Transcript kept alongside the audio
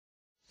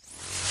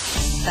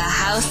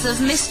House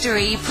of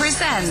Mystery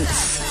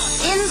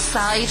presents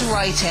Inside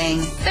Writing,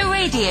 the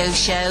radio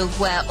show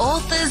where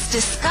authors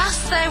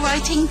discuss their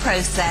writing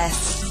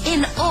process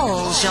in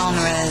all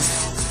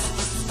genres.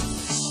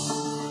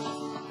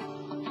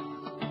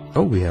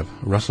 Oh, we have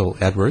Russell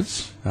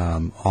Edwards,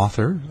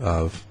 author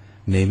of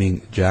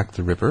Naming Jack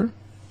the Ripper,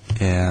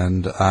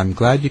 and I'm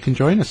glad you can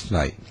join us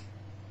tonight.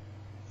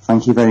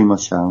 Thank you very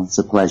much, Al. It's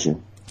a pleasure.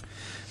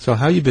 So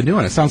how you been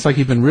doing? It sounds like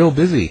you've been real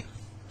busy.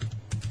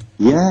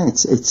 Yeah,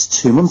 it's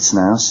 2 months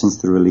now since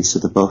the release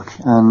of the book,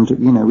 and,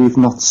 you know, we've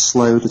not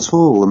slowed at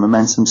all. The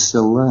momentum's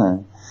still there.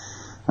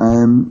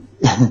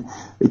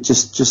 It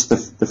just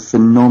the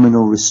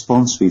phenomenal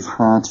response we've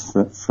had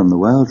from the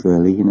world,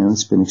 really. You know,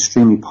 it's been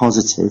extremely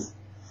positive.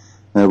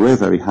 We're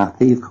very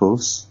happy, of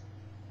course.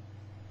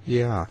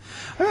 Yeah.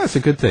 That's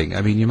a good thing.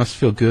 I mean, you must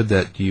feel good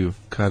that you've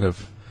kind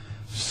of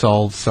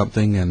solved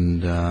something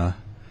and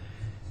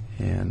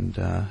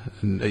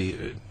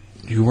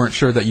you weren't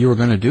sure that you were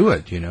going to do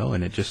it, you know,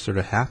 and it just sort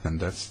of happened.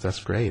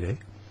 That's great, eh?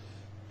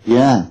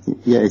 Yeah.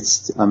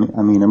 It's. I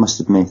mean, I must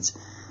admit,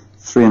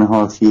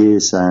 3.5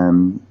 years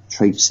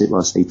traipse. Well,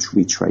 I say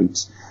we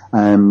traipse.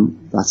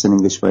 That's an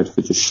English word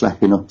for just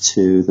schlepping up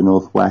to the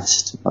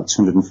northwest, about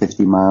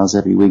 250 miles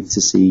every week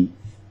to see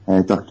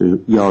Dr.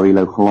 Jari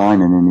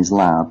Louhelainen in his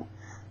lab,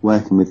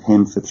 working with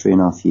him for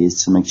 3.5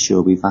 years to make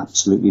sure we've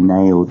absolutely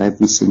nailed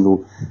every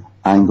single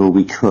angle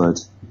we could,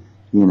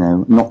 you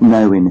know, not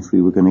knowing if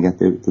we were going to get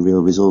the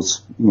real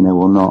results, you know,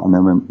 or not. And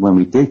then when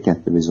we did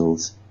get the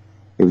results,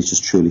 it was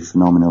just truly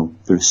phenomenal.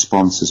 The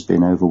response has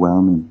been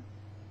overwhelming.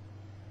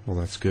 Well,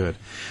 that's good.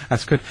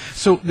 That's good.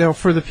 So now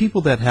for the people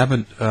that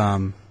haven't,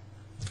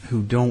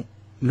 who don't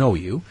know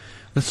you,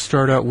 let's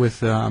start out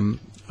with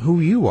who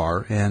you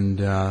are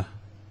and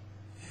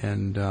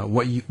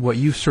what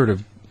you sort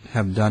of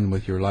have done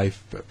with your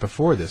life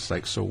before this.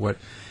 Like, so what?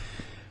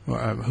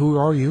 Who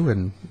are you,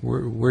 and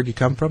where do you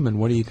come from, and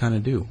what do you kind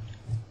of do?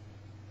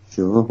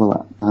 Sure.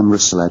 Well, I'm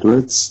Russell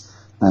Edwards.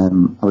 I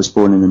was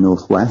born in the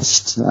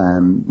northwest.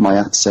 My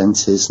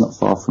accent is not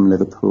far from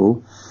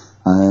Liverpool.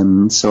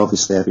 So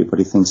obviously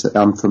everybody thinks that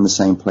I'm from the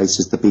same place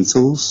as the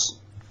Beatles,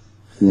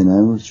 you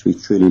know, which we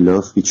truly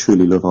love. We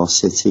truly love our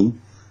city.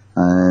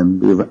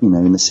 We were, you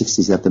know, in the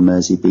 60s you had the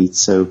Mersey Beat,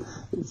 so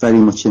very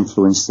much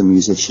influenced the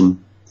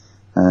musician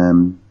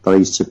that I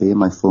used to be in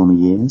my former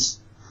years.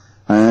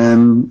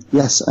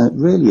 Yes,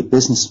 really a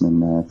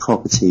businessman.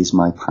 Property is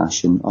my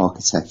passion,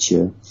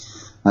 architecture.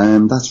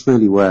 That's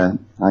really where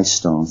I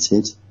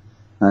started.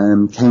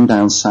 Came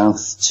down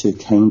south to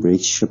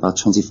Cambridge about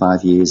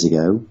 25 years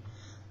ago.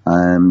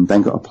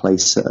 Then got a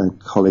place at a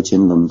college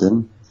in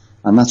London.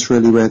 And that's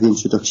really where the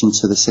introduction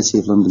to the City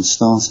of London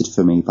started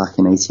for me back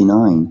in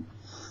 '89.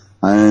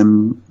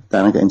 Then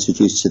I got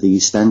introduced to the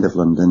East End of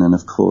London, and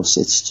of course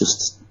it's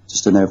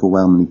just an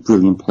overwhelmingly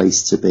brilliant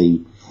place to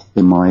be,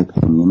 in my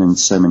opinion, and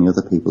so many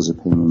other people's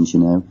opinions, you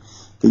know,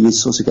 that you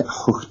sort of get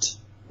hooked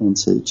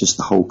into just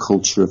the whole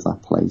culture of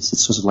that place.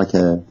 It's sort of like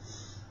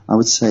I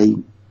would say,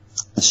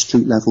 a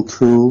street level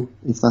cool,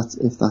 if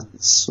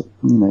that's,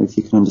 you know, if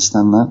you can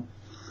understand that.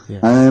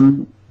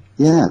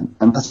 Yeah.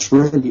 And that's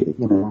really,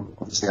 you know,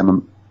 obviously I'm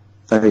a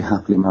very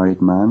happily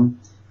married man,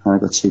 and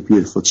I've got 2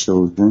 beautiful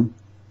children,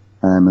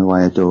 who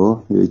I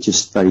adore, who are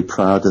just very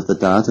proud of the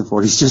dad of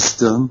what he's just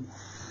done.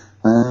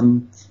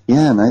 And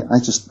I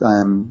just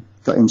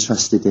got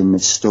interested in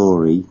this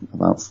story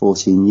about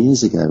 14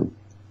 years ago,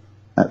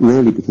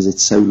 really because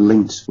it's so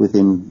linked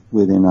within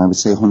I would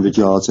say 100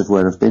 yards of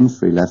where I've been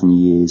for 11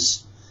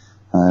 years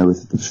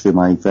through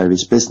my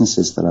various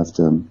businesses that I've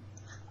done.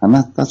 And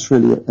that's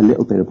really a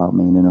little bit about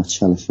me in a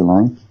nutshell, if you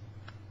like.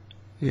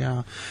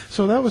 Yeah.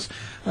 So that was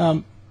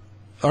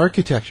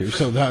architecture.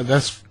 So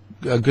that's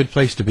a good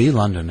place to be,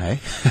 London, eh?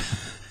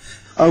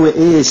 Oh, it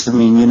is. I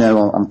mean, you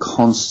know, I'm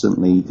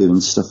constantly doing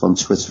stuff on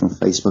Twitter and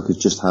Facebook of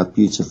just how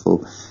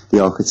beautiful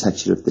the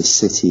architecture of this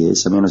city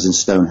is. I mean, I was in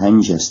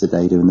Stonehenge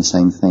yesterday doing the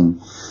same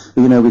thing.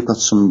 But, you know, we've got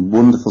some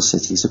wonderful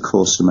cities, of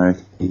course,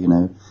 America, you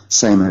know,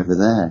 same over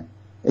there.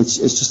 It's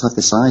just like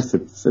this eye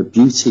for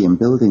beauty and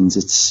buildings.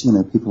 It's, you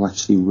know, people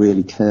actually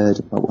really cared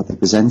about what they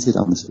presented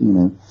on this, you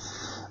know,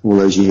 all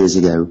those years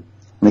ago.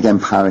 And again,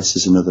 Paris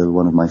is another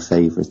one of my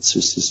favourites.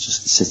 It's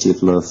just the city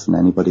of love, and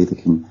anybody that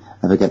can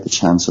ever get the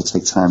chance or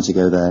take time to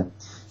go there,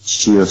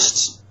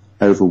 just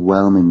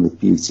overwhelming with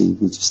beauty.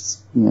 You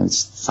just, you know,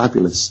 it's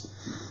fabulous.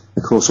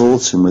 Of course,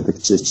 autumn with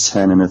the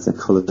turning of the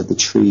colour of the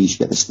trees, you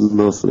get this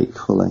lovely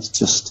colour. It's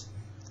just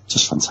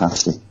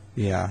fantastic.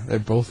 Yeah, they're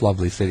both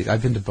lovely cities.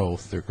 I've been to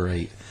both. They're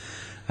great.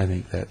 I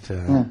think that,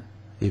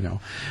 you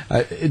know.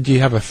 Do you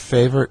have a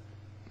favorite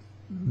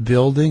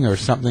building or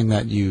something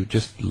that you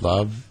just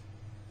love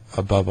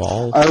above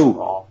all?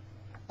 Oh,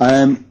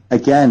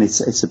 again,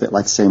 it's a bit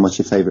like saying what's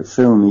your favourite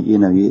film. You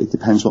know, it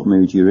depends what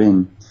mood you're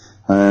in.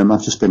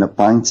 I've just been at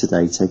Bank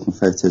today taking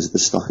photos of the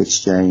Stock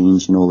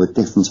Exchange and all the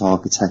different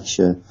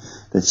architecture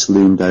that's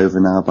loomed over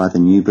now by the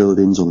new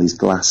buildings, all these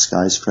glass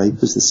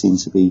skyscrapers that seem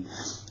to be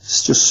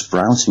just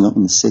sprouting up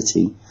in the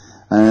city.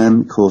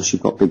 Of course,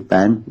 you've got Big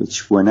Ben,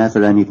 which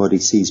whenever anybody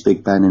sees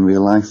Big Ben in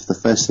real life, the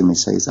first thing they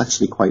say is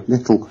actually quite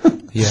little.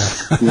 Yeah.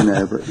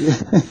 But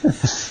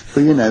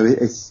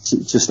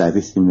it's just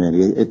everything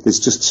really. There's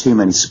just too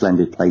many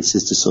splendid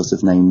places to sort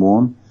of name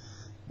one,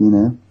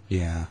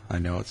 Yeah, I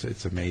know,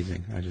 it's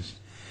amazing.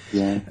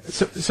 Yeah.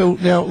 So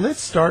now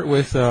let's start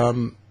with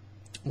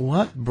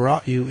what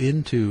brought you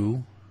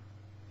into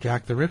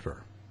Jack the Ripper?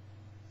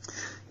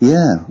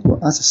 Yeah, well,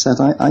 as I said,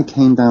 I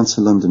came down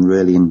to London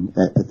really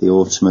at the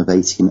autumn of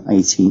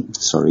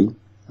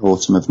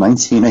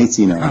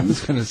 1989. I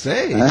was going to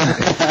say.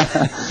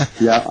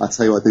 Yeah, I'll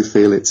tell you what, I do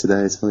feel it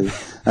today, I tell you.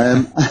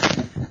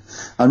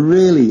 And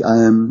really,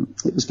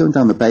 it was going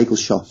down the bagel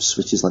shops,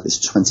 which is like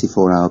this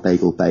 24-hour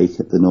bagel bake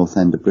at the north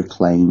end of Brick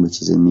Lane,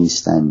 which is in the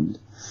East End.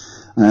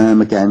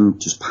 Again,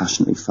 just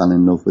passionately fell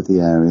in love with the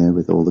area,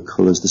 with all the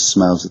colours, the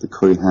smells of the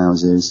curry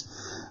houses.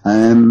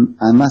 And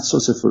that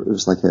sort of, it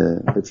was like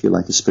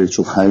a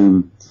spiritual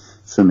home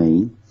for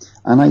me.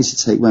 And I used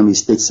to take, when we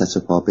did set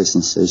up our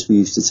businesses, we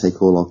used to take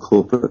all our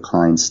corporate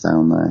clients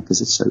down there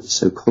because it's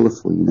so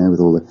colourful, with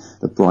all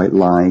the bright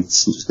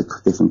lights and just the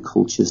different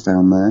cultures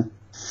down there.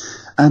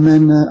 And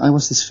then I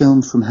watched this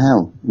film From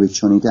Hell with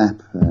Johnny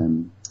Depp.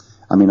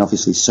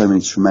 Obviously so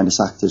many tremendous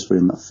actors were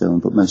in that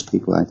film, but most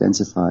people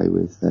identify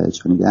with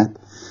Johnny Depp.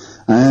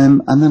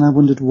 And then I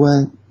wondered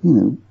where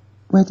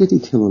did he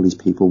kill all these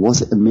people?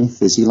 Was it a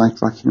myth? Is he like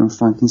Dracula and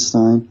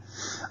Frankenstein?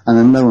 And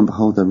then lo and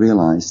behold, I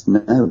realised,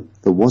 no,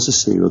 there was a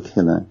serial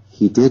killer.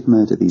 He did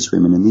murder these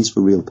women, and these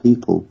were real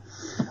people.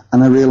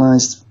 And I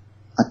realised,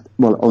 at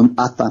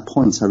that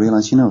point, I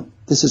realised,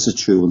 this is a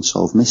true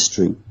unsolved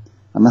mystery.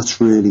 And that's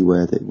really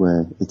where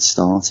it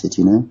started,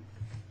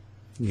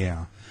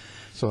 Yeah.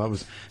 So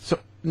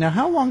now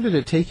how long did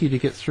it take you to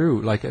get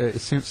through? Like, it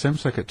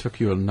seems like it took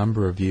you a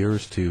number of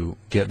years to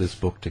get this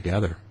book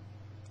together.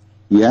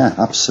 Yeah,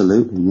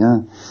 absolutely,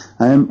 yeah.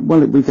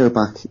 Well, we go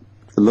back,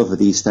 the love of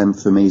the East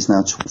End for me is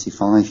now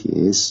 25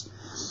 years.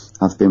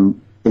 I've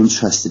been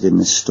interested in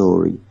this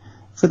story.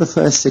 For the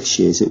first 6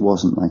 years, it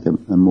wasn't like a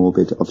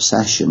morbid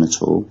obsession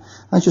at all.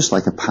 I just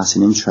like a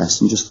passing interest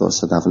and just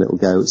thought I'd have a little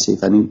go, see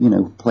if any,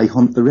 play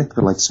Hunt the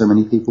Ripper like so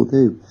many people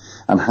do.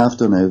 And have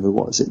done over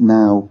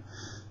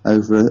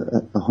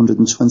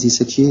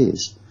 126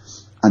 years.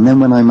 And then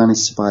when I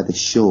managed to buy this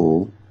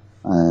shawl,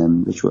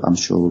 which I'm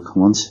sure we'll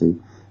come on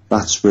to,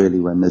 that's really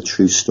when the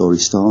true story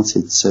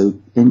started. So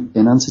in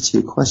answer to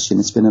your question,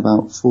 it's been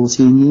about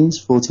 14 and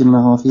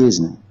a half years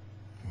now.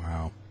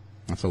 Wow.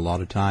 That's a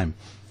lot of time.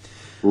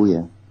 Oh,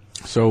 yeah.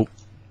 So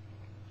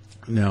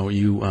now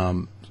you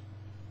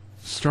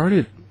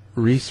started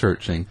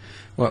researching.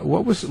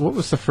 What was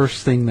the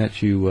first thing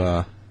that you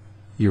were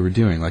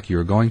doing? Like, you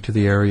were going to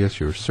the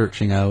areas, you were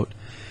searching out,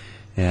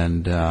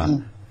 and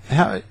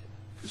how?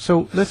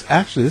 So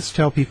let's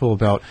tell people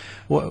about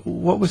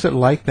what was it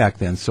like back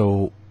then.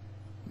 So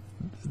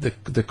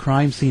the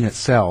crime scene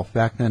itself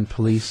back then,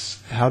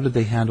 police, how did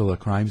they handle a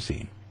crime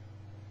scene?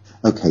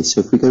 Okay, so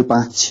if we go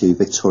back to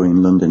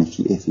Victorian London,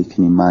 if you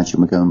can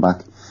imagine, we're going back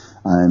to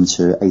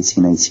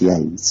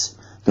 1888.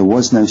 There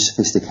was no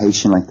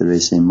sophistication like there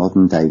is in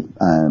modern day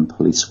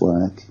police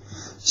work.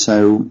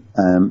 So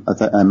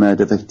a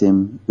murder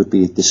victim would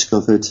be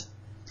discovered.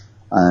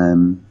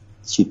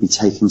 She'd be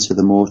taken to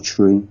the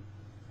mortuary.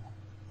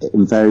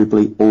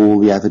 Invariably, all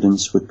the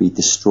evidence would be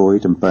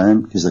destroyed and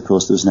burnt because, of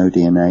course, there was no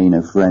DNA,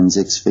 no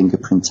forensics,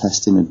 fingerprint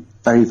testing in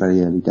very,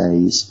 very early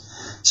days.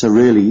 So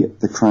really,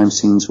 the crime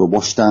scenes were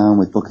washed down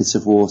with buckets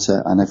of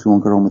water and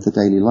everyone got on with their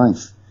daily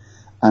life.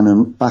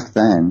 And back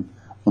then,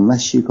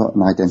 unless you got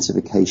an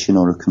identification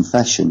or a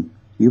confession,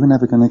 you were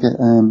never going to get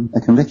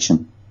a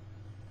conviction.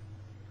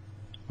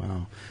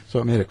 Wow. So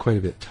it made it quite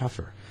a bit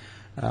tougher.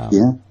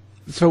 Yeah.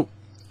 So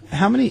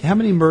how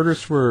many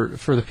murders were,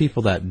 for the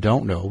people that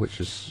don't know,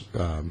 which is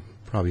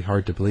probably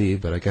hard to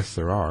believe, but I guess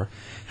there are,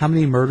 how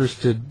many murders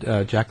did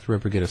Jack the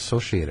Ripper get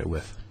associated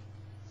with?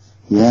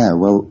 Yeah,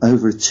 well,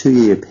 over a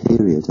 2-year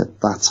period at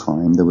that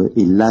time, there were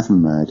 11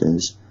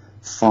 murders,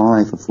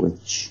 5 of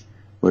which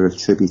were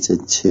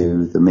attributed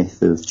to the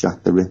myth of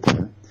Jack the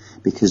Ripper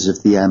because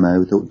of the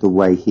MO, the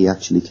way he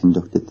actually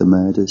conducted the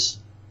murders.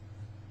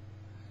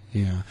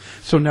 Yeah.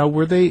 So now,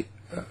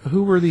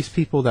 who were these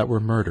people that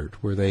were murdered?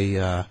 Were they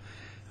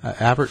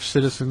average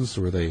citizens?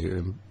 Were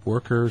they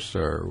workers?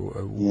 Or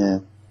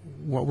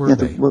what were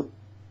they? Well,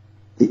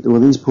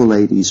 these poor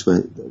ladies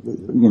were,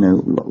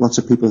 lots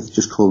of people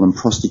just call them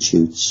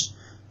prostitutes,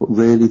 but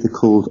really they're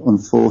called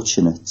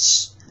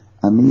unfortunates.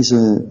 And these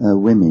are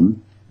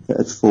women that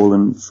had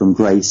fallen from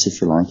grace, if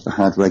you like, that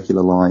had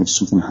regular lives.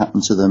 Something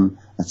happened to them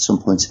at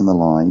some point in their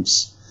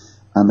lives,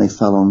 and they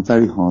fell on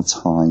very hard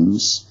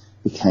times,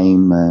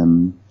 became,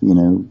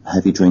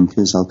 heavy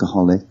drinkers,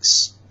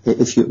 alcoholics.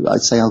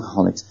 I'd say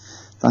alcoholics,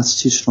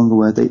 that's too strong a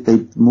word.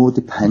 They're more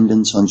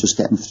dependent on just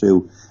getting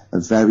through a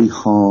very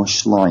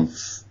harsh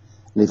life,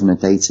 living a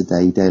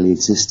day-to-day, daily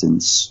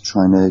existence,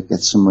 trying to get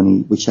some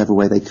money whichever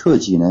way they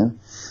could, And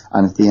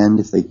at the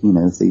end, if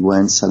they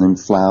weren't selling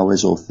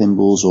flowers or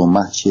thimbles or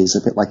matches,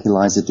 a bit like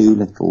Eliza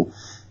Doolittle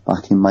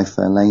back in My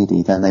Fair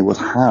Lady, then they would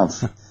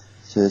have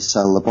to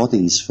sell the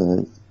bodies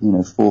for,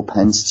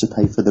 4p to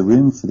pay for the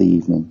room for the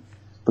evening.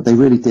 But they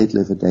really did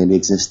live a daily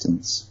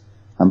existence.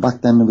 And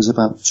back then there was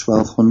about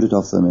 1,200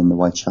 of them in the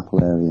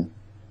Whitechapel area.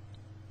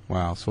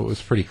 Wow, so it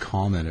was pretty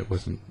common. It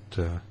wasn't...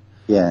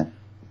 Yeah.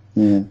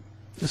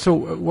 So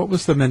what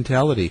was the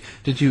mentality?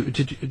 Did you,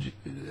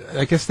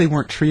 I guess they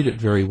weren't treated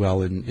very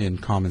well in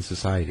common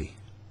society.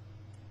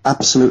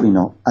 Absolutely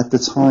not. At the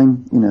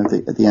time,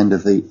 at the end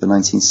of the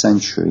 19th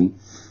century,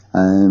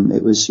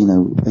 it was,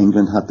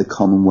 England had the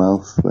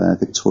Commonwealth,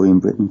 Victorian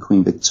Britain,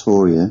 Queen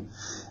Victoria.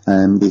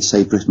 They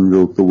say Britain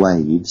ruled the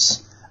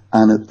waves.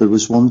 And there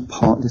was one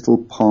little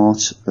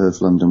part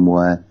of London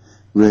where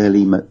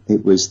really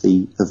it was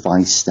the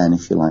vice den,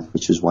 if you like,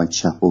 which was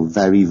Whitechapel,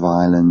 very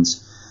violent.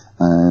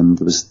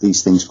 There was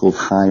these things called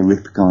high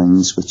rip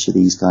gangs, which are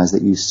these guys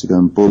that used to go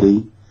and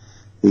bully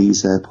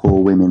these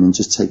poor women and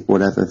just take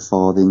whatever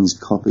farthings,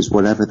 coppers,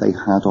 whatever they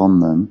had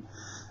on them.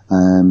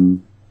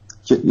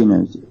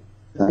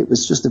 It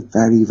was just a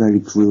very, very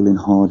grueling,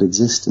 hard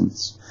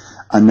existence.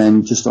 And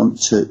then just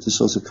to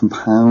sort of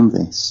compound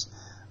this,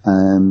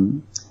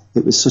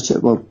 it was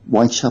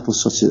Whitechapel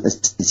such a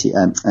city,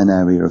 an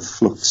area of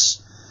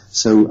flux.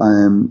 So,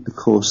 of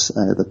course,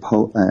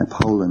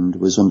 Poland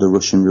was under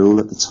Russian rule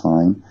at the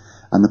time,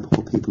 and the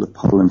poor people of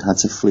Poland had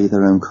to flee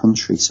their own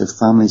country. So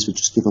families would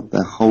just give up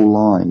their whole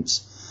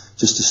lives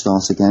just to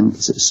start again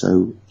because it was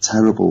so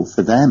terrible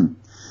for them.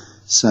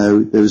 So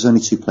there was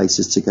only two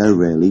places to go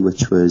really,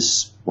 which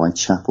was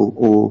Whitechapel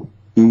or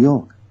New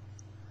York.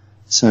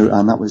 So,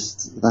 and that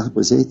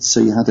was it. So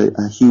you had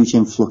a huge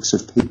influx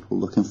of people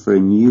looking for a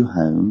new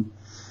home,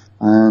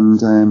 and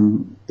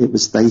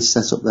they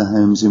set up their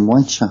homes in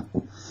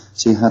Whitechapel.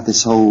 So you had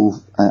this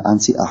whole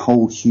a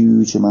whole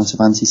huge amount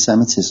of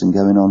anti-Semitism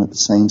going on at the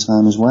same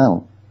time as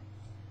well.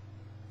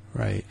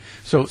 Right.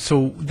 So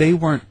they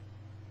weren't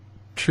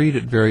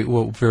treated very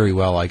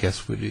well, I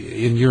guess.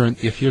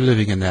 If you're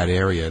living in that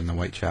area in the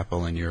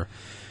Whitechapel, and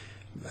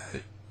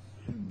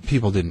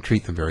people didn't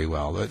treat them very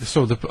well.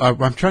 So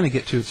I'm trying to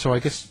get to. So I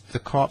guess the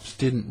cops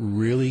didn't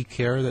really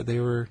care that they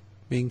were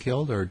being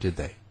killed, or did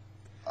they?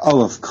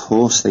 Oh, of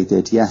course they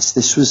did. Yes,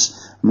 this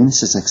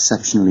is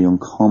exceptionally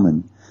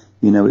uncommon.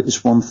 It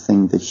was one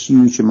thing, the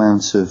huge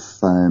amount of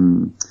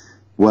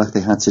work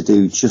they had to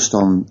do just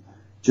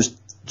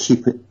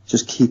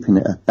keeping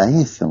it at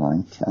bay, if you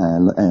like,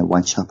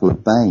 Whitechapel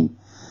at bay.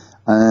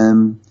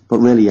 But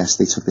really, yes,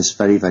 they took this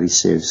very, very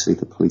seriously,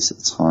 the police at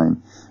the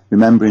time.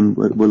 Remembering,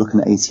 we're looking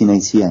at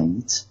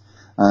 1888,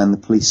 and the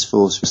police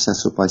force was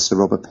set up by Sir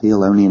Robert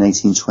Peel only in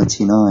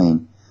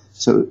 1829.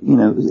 So,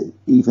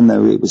 even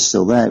though it was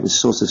still there, it was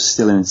sort of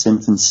still in its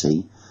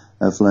infancy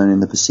of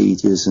learning the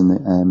procedures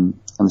and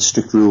the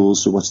strict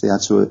rules of what they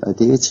had to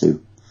adhere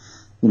to.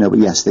 But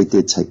yes, they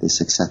did take this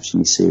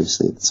exceptionally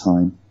seriously at the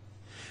time.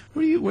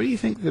 What do you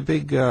think the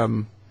big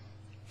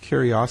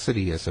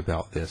curiosity is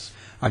about this?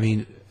 I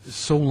mean,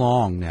 so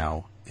long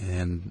now,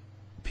 and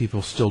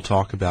people still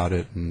talk about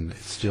it, and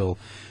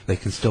they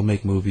can still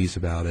make movies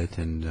about it,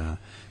 and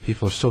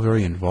people are still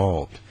very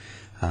involved.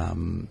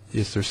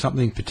 Is there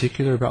something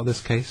particular about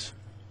this case?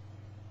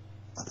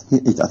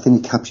 I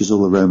think it captures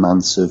all the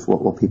romance of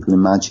what people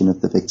imagine of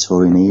the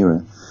Victorian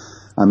era.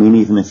 I mean,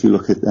 even if you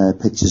look at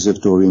pictures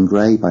of Dorian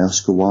Gray by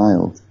Oscar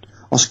Wilde,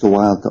 Oscar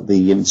Wilde got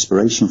the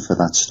inspiration for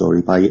that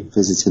story by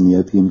visiting the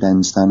opium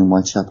dens down in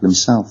Whitechapel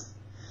himself.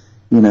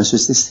 So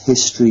it's this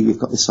history, you've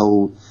got this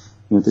old,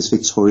 this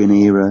Victorian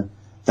era,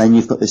 then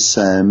you've got this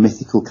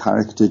mythical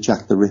character,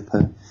 Jack the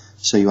Ripper.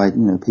 So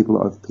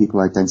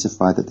people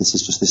identify that this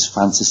is just this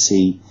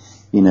fantasy,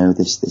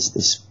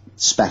 this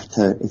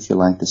spectre, if you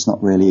like, that's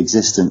not really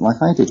existent,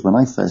 like I did when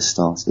I first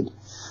started.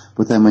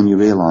 But then when you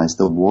realise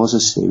there was a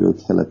serial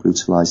killer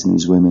brutalising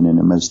these women in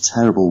a most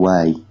terrible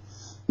way,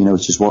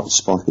 which is what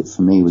sparked it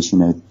for me, was,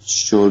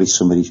 surely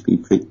somebody should be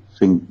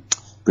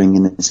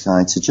bringing this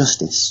guy to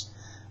justice.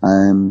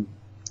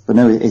 But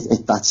no,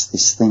 that's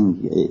this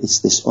thing. It's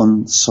this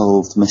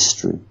unsolved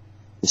mystery,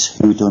 this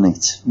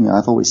whodunit.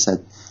 I've always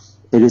said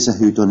it is a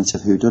whodunit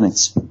of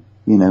whodunits.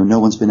 No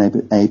one's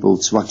been able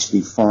to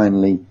actually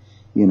finally,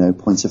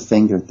 point a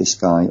finger at this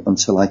guy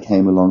until I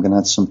came along and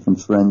had something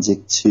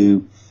forensic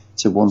to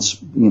once,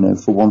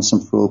 for once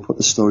and for all, put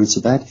the story to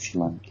bed, if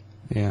you like.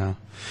 Yeah.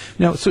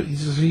 Now, so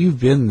you've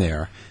been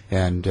there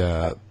and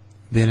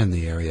been in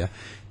the area.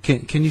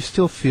 Can you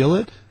still feel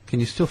it? Can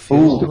you still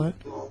feel it?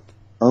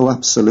 Oh,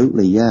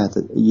 absolutely. Yeah.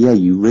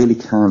 You really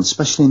can,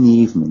 especially in the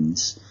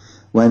evenings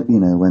when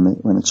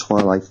the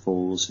twilight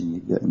falls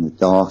and the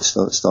dark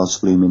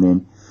starts looming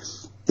in.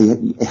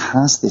 It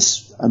has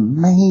this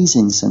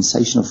amazing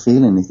sensational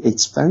feeling.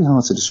 It's very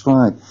hard to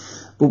describe.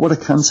 But what I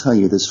can tell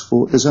you,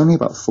 there's only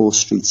about 4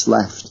 streets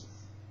left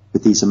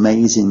with these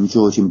amazing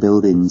Georgian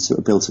buildings that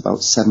were built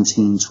about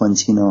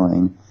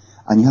 1729,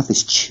 and you have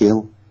this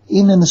chill.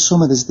 Even in the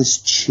summer, there's this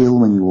chill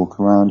when you walk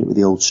around it with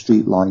the old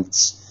street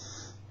lights.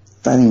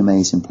 Very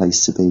amazing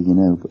place to be,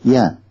 But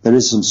yeah, there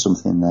is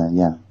something there,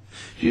 yeah.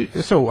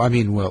 So, I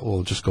mean,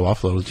 we'll just go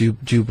off a little.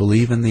 Do you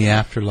believe in the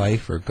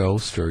afterlife or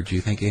ghost, or do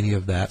you think any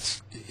of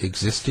that's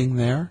existing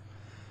there?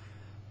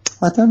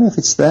 I don't know if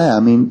it's there. I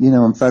mean,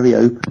 I'm very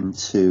open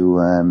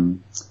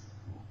to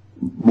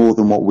more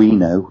than what we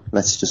know.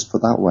 Let's just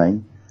put that way.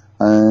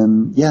 I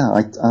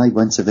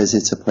went to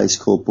visit a place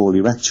called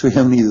Borley Rectory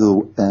only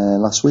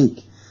last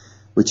week,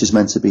 which is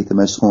meant to be the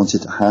most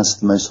haunted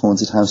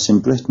house in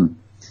Britain.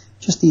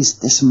 Just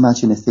this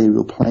imagined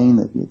ethereal plane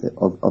that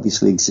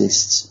obviously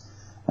exists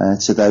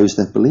to those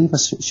that believe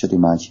us should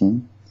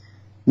imagine.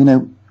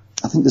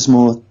 I think there's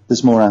more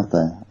out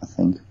there, I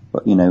think.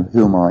 But,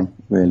 who am I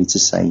really to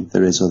say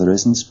there is or there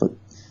isn't? But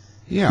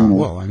yeah,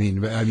 well, I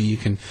mean, you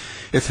can.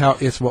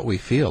 It's what we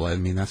feel. I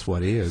mean, that's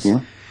what it is. Yeah.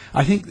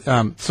 I think.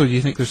 So, do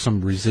you think there's some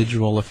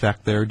residual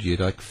effect there? Do you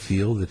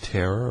feel the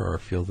terror or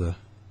feel the?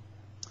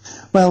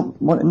 Well,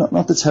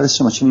 not the terror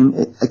so much. I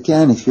mean,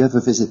 again, if you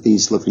ever visit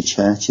these lovely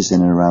churches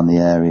in and around the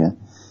area,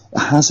 it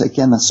has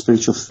again that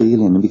spiritual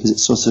feeling, because it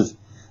sort of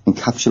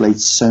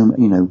encapsulates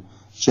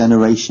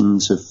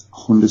generations of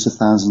hundreds and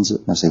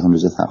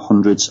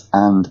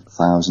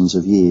thousands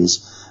of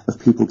years of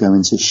people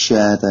going to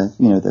share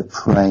their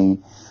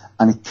praying,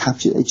 and it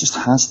just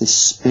has this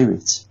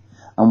spirit.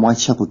 And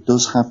Whitechapel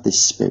does have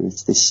this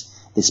spirit,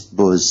 this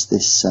buzz,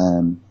 this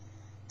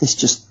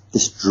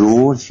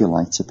draw, if you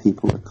like, to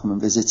people that come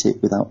and visit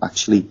it without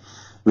actually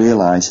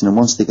realising. And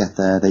once they get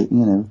there,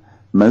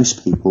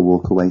 most people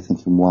walk away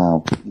thinking,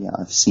 wow, yeah,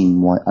 I've seen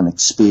and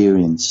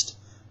experienced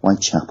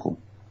Whitechapel.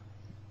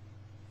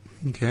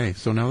 Okay,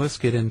 so now let's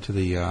get into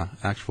the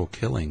actual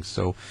killings.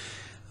 So,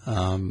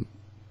 do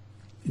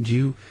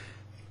you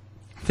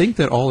think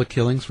that all the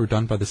killings were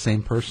done by the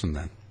same person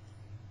then?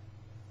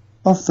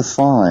 Of the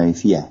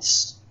 5,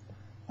 yes.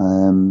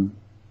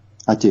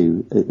 I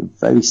do.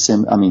 Very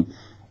I mean,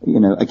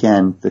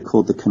 again, they're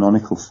called the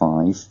canonical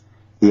 5.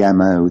 The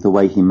MO, the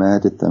way he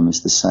murdered them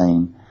is the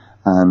same.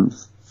 And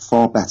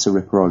far better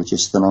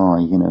ripperologists than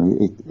I,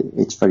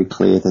 it's very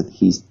clear that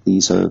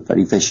these are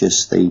very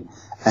vicious. They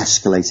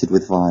escalated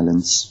with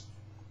violence.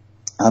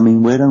 I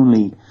mean, we're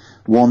only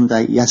one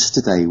day.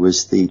 Yesterday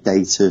was the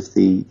date of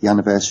the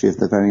anniversary of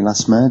the very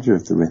last murder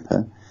of the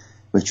Ripper,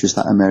 which was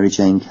that of Mary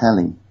Jane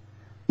Kelly.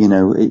 He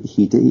murdered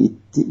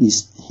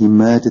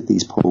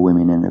these poor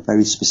women in a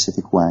very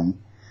specific way.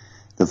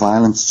 The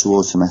violence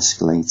towards them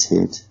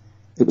escalated.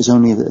 It was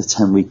only a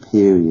 10-week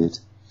period.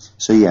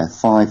 So yeah,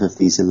 5 of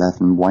these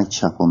 11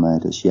 Whitechapel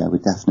murders, were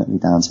definitely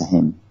down to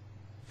him.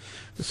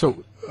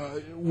 So,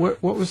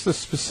 what was the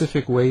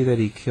specific way that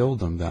he killed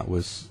them that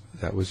was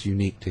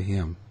unique to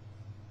him?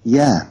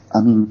 Yeah,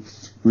 I mean,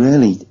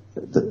 really,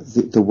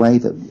 the way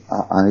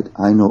that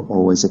I not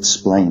always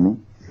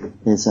explain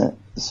it is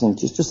so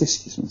just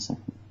excuse me a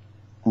second.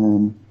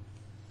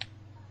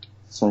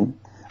 Sorry.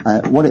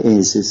 What it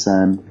is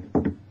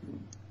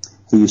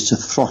he used to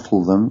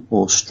throttle them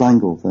or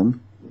strangle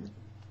them.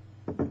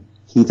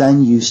 He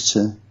then used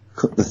to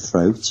cut the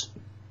throat.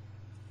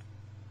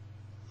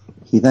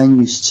 He then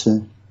used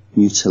to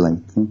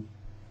mutilate them.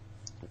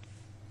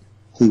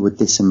 He would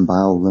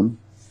disembowel them.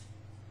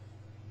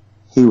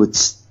 He would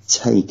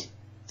take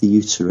the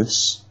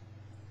uterus.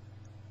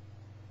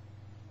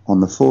 On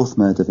the 4th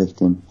murder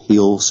victim, he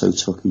also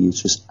took a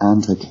uterus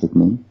and her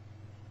kidney.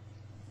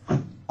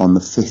 On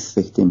the 5th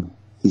victim,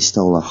 he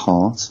stole her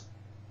heart.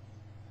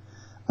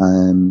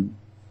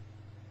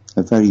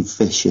 A very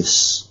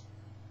vicious,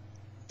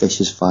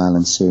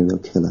 violent serial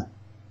killer.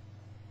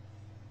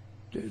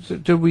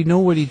 Do we know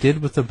what he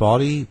did with the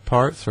body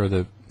parts or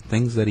the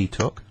things that he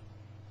took?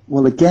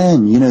 Well,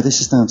 again,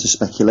 this is down to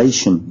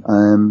speculation.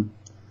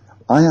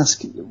 I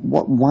ask,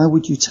 why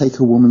would you take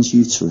a woman's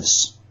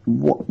uterus?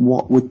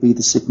 What would be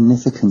the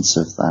significance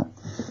of that?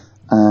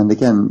 And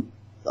again,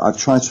 I've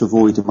tried to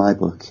avoid in my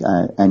book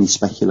any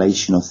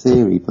speculation or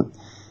theory, but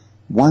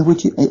why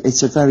would you?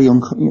 It's a very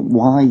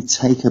why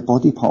take a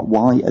body part?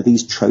 Why are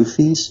these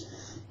trophies?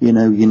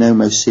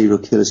 Most serial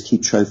killers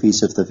keep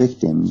trophies of the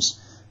victims,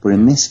 but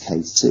in this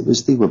case,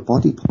 they were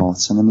body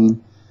parts. And I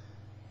mean,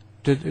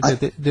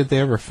 did they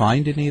ever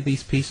find any of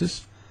these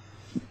pieces?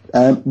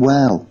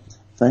 Well,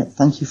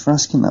 thank you for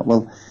asking that.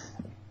 Well,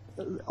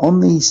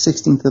 on the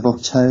 16th of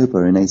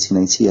October in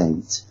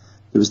 1888,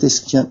 there was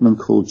this gentleman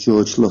called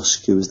George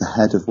Lusk, who was the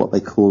head of what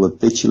they call a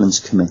vigilance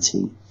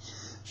committee,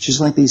 which is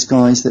like these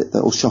guys that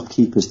all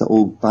shopkeepers that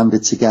all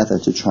banded together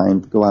to try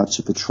and go out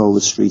to patrol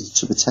the streets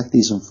to protect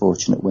these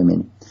unfortunate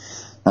women.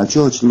 Now,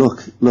 George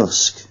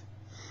Lusk,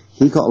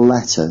 he got a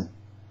letter,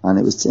 and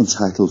it was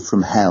entitled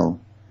From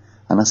Hell,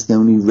 and that's the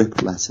only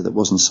Ripper letter that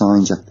wasn't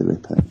signed Jack the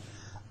Ripper.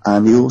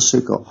 And he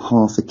also got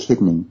half a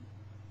kidney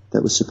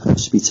that was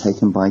supposed to be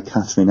taken by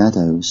Catherine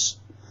Eddowes.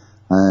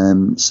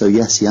 So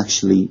yes, he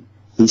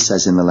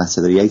says in the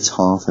letter that he ate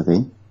half of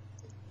it,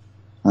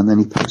 and then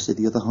he posted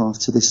the other half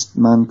to this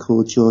man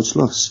called George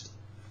Lusk.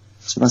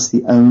 So that's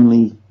the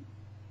only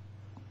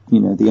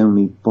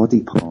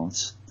body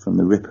part from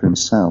the Ripper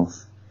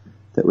himself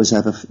that was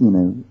ever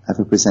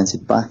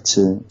presented back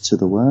to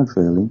the world,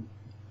 really.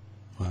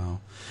 Wow,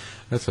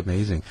 that's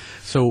amazing.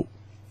 So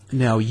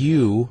now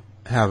you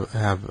have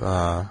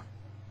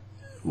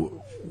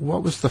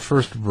what was the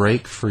first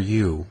break for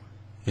you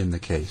in the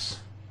case?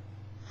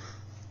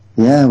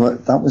 Yeah, well,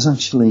 that was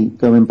actually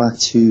going back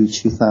to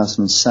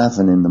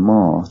 2007 in the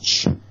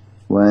March,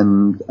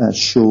 when a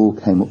shawl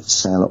came up for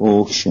sale at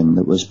auction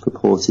that was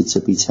purported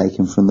to be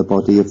taken from the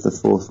body of the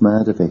fourth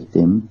murder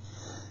victim,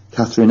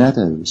 Catherine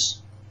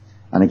Eddowes.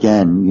 And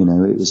again, you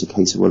know, it was a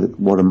case of, well,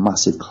 what a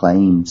massive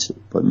claim,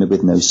 but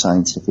with no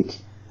scientific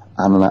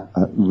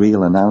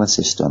real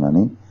analysis done on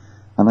it.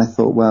 And I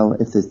thought, well,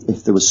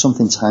 if there was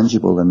something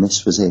tangible and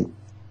this was it,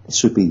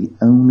 this would be the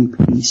only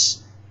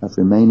piece of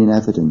remaining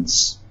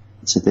evidence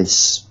to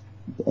this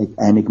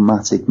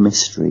enigmatic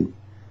mystery,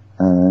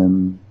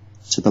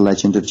 to the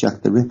legend of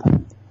Jack the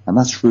Ripper. And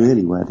that's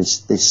really where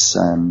this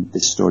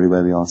story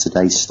where we are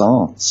today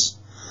starts.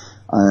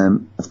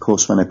 Of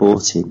course, when I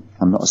bought it,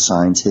 I'm not a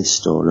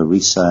scientist or a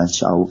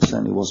researcher. I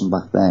certainly wasn't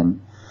back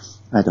then.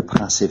 I had a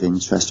passive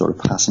interest or a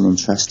passing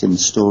interest in the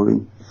story.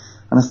 And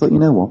I thought, you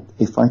know what,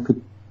 if I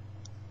could,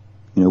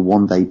 you know,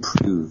 one day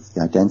prove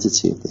the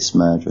identity of this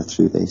murderer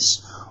through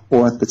this,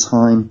 or at the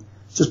time,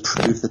 just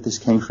prove that this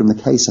came from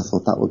the case, I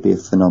thought that would be a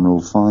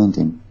phenomenal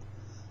finding.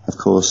 Of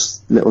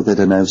course, little did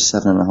I know,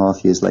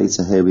 7.5 years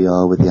later, here we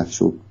are with the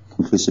actual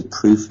conclusive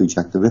proof who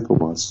Jack the Ripper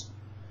was.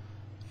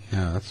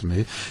 Yeah, that's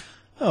amazing.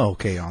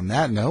 Okay, on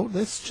that note,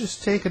 let's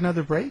just take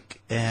another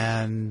break,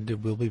 and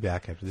we'll be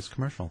back after this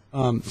commercial.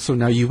 So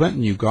now you went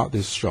and you got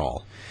this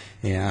shawl,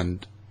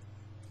 and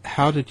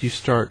how did you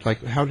start,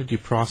 like, how did you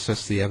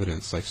process the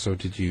evidence? Like, so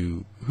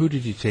who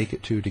did you take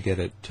it to get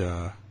it,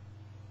 Yeah.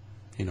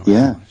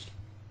 analyzed?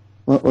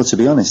 Well, to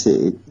be honest,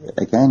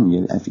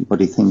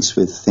 everybody thinks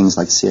with things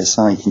like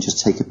CSI, you can just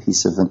take a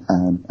piece of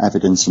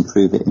evidence and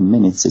prove it in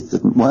minutes. It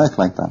doesn't work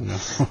like that. No.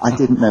 I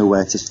didn't know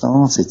where to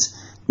start it.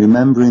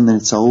 Remembering that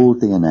it's old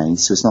DNA,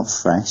 so it's not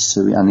fresh,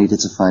 so I needed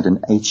to find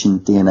an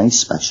ancient DNA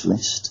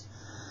specialist.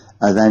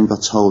 I then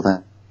got told I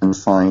can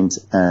find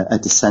a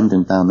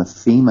descendant down the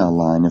female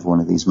line of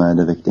one of these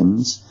murder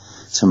victims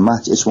to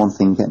match. It's one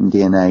thing getting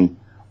DNA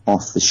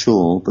off the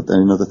shawl, but then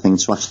another thing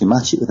to actually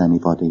match it with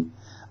anybody.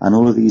 And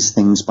all of these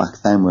things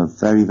back then were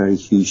very, very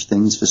huge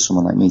things for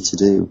someone like me to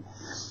do.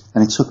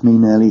 And it took me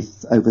nearly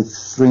over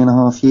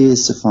 3.5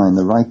 years to find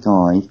the right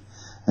guy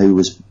who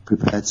was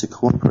prepared to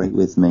cooperate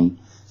with me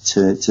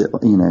to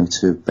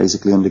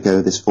basically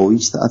undergo this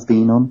voyage that I've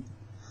been on.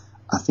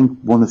 I think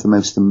one of the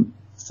most,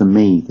 for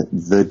me,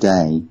 the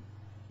day,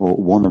 or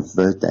one of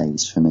the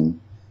days for me,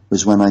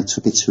 was when I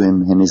took it to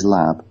him in his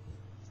lab,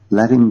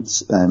 let him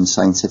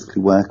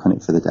scientifically work on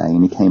it for the day,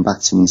 and he came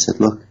back to me and said,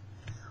 look,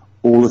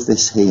 all of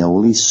this here,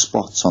 all these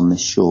spots on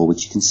this shore,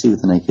 which you can see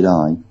with the naked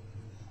eye,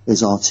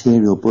 is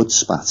arterial blood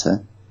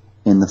spatter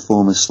in the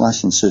form of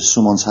slashing. So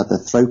someone's had their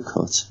throat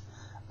cut,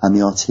 and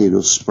the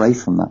arterial spray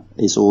from that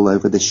is all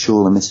over this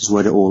shawl, and this is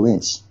where it all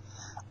is.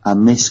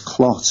 And this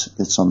clot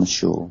that's on the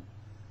shawl,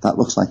 that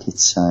looks like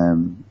it's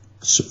from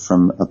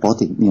a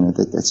body, you know,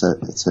 it's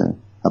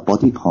a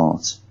body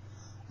part.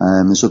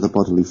 There's other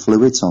bodily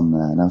fluids on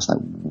there, and I was like,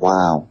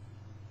 wow,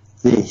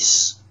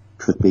 this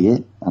could be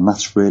it. And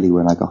that's really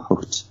when I got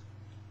hooked.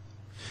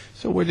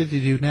 So what did you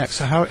do next?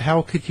 So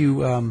how could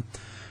you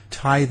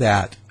tie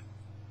that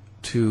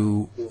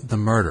to the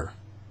murder?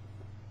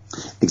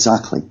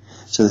 Exactly.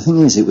 So the thing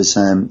is, it was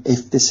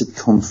if this had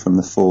come from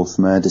the fourth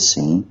murder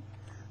scene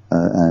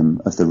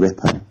of the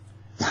Ripper,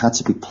 it had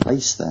to be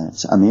placed there.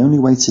 And the only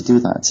way to do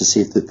that, to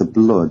see if the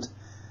blood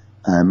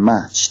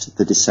matched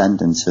the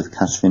descendants of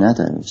Catherine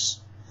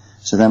Eddowes.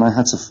 So then I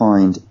had to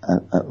find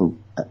a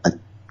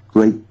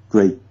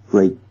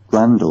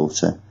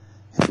great-great-great-granddaughter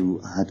who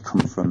had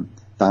come from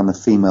down the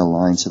female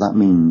line. So that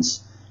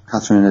means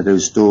Catherine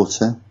Eddowes'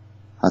 daughter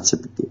had to,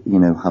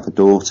 have a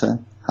daughter,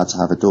 had to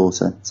have a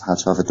daughter, had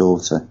to have a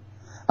daughter.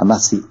 And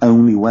that's the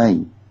only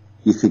way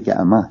you could get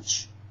a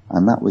match.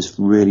 And that was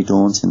really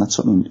daunting. That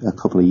took me a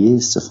couple of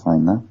years to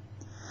find that.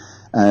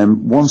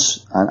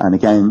 And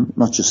again,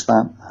 not just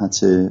that, I had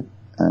to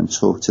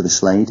talk to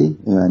this lady,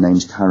 her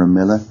name's Karen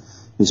Miller,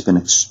 who's been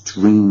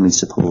extremely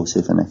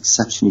supportive and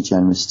exceptionally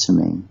generous to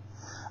me.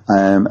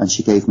 And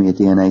she gave me a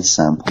DNA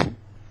sample.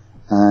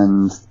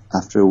 And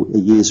after a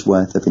year's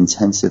worth of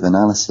intensive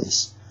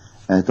analysis,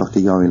 Dr.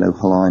 Jori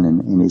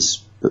Lohalainen, in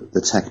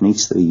the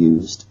techniques that he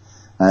used,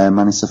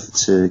 managed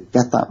to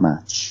get that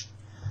match.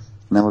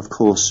 Now, of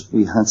course,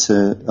 we had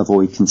to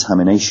avoid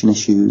contamination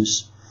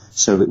issues,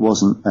 so it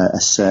wasn't a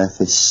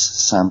surface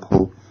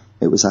sample.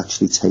 It was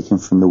actually taken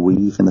from the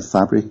weave in the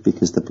fabric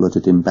because the blood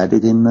had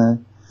embedded in there.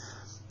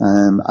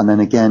 And then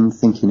again,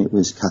 thinking it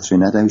was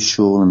Catherine Eddowes'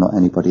 shawl and not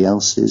anybody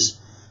else's,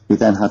 we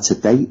then had to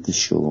date the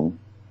shawl.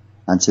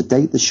 And to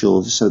date the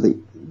shawl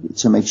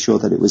to make sure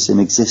that it was in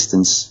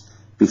existence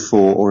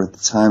before or at the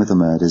time of the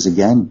murders,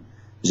 again,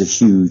 was a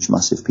huge,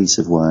 massive piece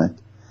of work.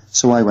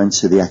 So I went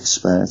to the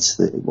experts,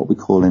 what we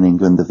call in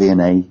England the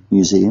V&A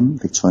Museum,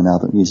 Victoria and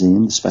Albert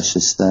Museum, the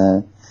specialists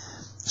there,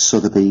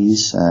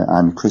 Sotheby's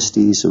and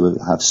Christie's, who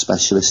have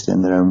specialists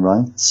in their own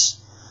rights.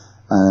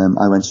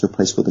 I went to a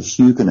place called the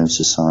Huguenot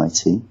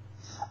Society,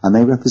 and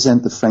they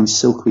represent the French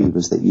silk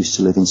weavers that used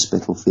to live in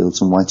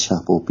Spitalfields and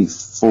Whitechapel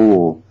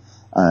before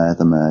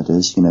the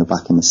murders,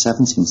 back in the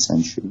 17th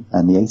century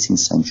and the 18th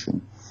century.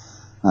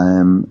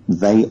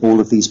 All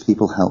of these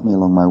people helped me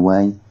along my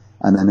way,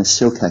 and then a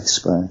silk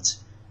expert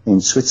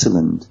in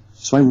Switzerland.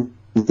 So I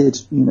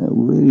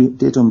really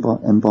did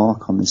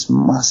embark on this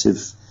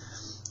massive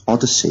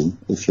odyssey,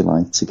 if you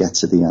like, to get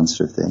to the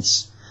answer of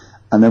this.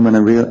 And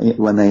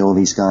then all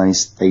these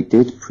guys, they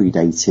did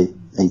predate it,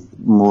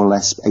 more or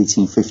less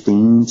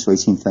 1815 to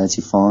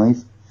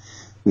 1835.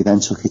 We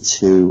then took it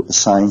to a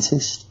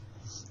scientist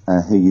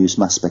who used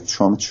mass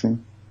spectrometry.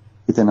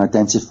 We then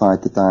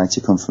identified the dye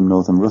to come from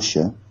northern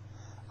Russia.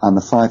 And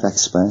the 5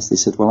 experts, they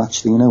said, well,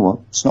 actually, you know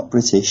what? It's not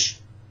British.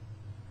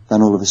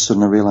 Then all of a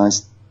sudden I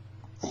realised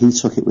he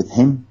took it with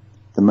him.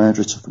 The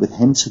murderer took it with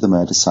him to the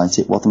murder site.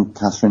 It wasn't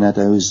Catherine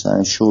Eddowes'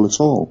 shawl at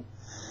all.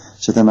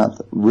 So then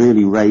that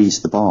really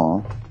raised the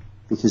bar,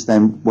 because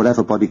then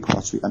whatever bodily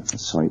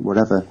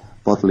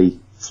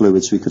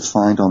fluids we could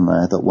find on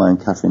there that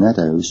weren't Catherine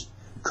Eddowes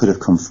could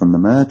have come from the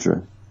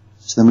murderer.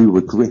 So then we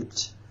were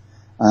gripped,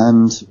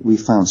 and we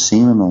found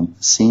semen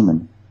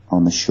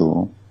on the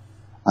shore,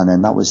 and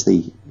then that was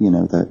the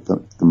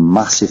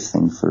massive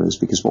thing for us,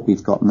 because what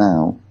we've got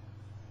now,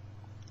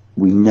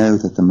 we know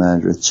that the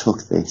murderer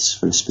took this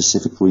for a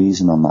specific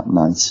reason on that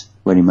night,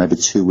 when he murdered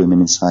 2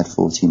 women inside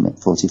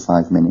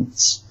 45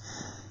 minutes.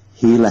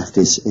 He left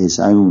his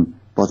own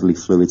bodily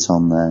fluids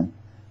on there,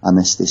 and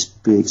there's this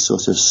big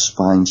sort of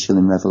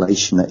spine-chilling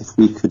revelation that if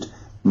we could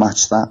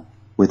match that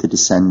with a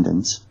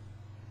descendant,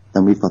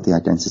 then we've got the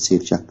identity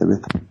of Jack the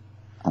Ripper.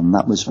 And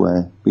that was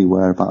where we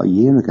were about a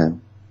year ago.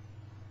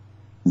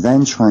 Then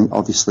not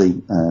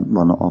obviously,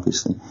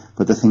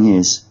 but the thing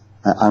is,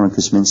 Aaron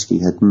Kosminski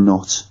had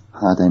not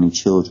had any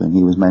children.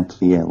 He was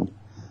mentally ill.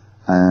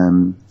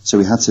 So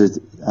we had to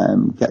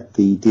get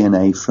the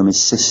DNA from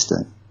his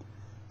sister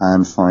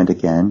and find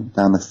again,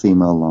 down the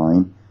female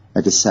line,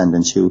 a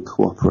descendant who would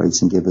cooperate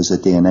and give us a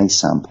DNA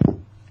sample,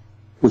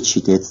 which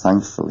she did,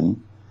 thankfully,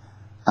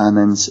 and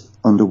then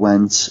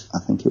underwent, I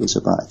think it was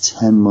about a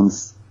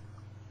 10-month,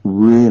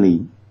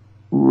 really,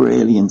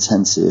 really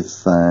intensive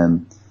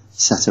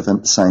set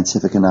of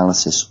scientific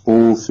analysis,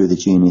 all through the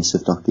genius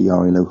of Dr.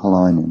 Jari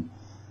Louhelainen.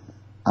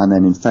 And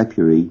then in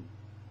February,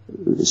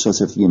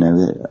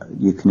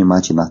 you can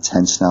imagine that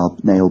tense,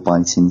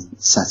 nail-biting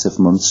set of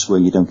months where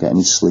you don't get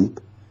any sleep.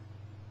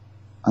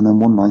 And then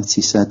one night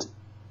he said,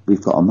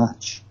 we've got a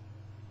match.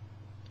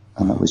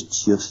 And that was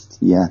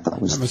that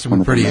must have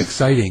been pretty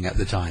exciting at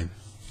the time.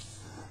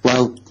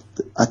 Well,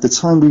 at the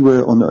time we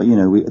were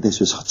this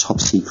was top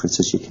secret,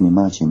 as you can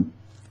imagine.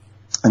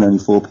 And only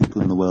 4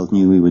 people in the world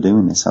knew we were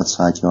doing this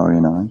outside Jari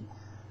and I.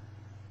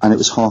 And it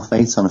was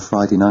 8:30 on a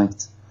Friday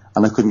night.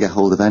 And I couldn't get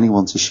hold of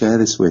anyone to share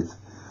this with.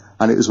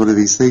 And it was one of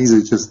these things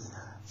of just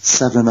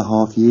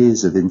 7.5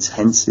 years of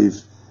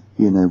intensive,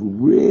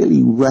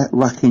 really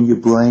racking your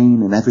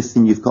brain and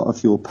everything you've got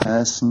of your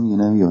person,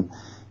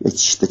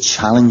 it's the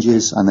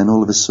challenges, and then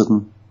all of a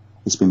sudden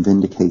it's been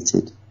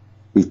vindicated.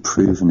 We've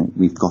proven it.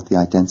 We've got the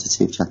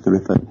identity of Jack the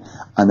Ripper.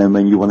 And then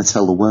when you want to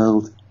tell the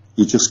world,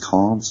 you just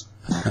can't.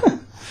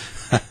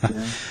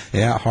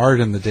 Yeah, hard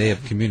in the day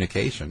of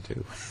communication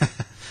too.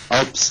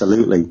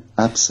 Absolutely.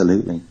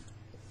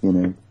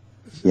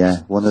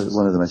 Yeah, one of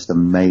the most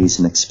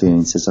amazing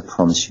experiences, I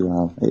promise you,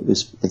 Al.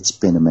 It's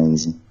been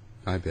amazing.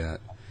 I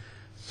bet.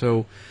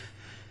 So,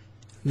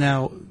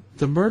 now,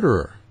 the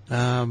murderer,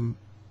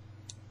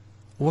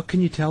 what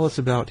can you tell us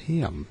about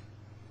him?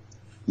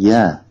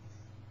 Yeah.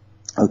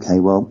 Okay,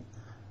 well,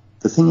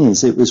 the thing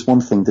is, it was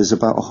one thing, there's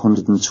about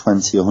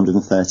 120,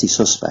 130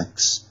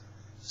 suspects.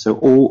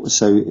 We'll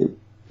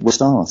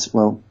start.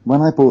 Well,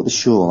 when I bought the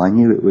shawl, I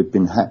knew it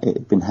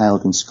had been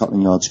held in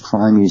Scotland Yard's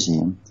Crime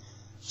Museum.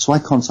 So I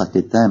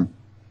contacted them,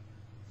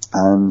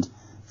 and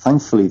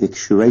thankfully the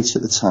curator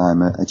at the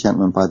time, a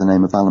gentleman by the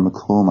name of Alan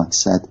McCormack,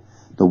 said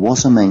there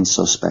was a main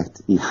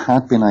suspect. He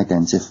had been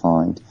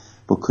identified,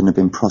 but couldn't have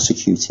been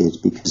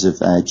prosecuted because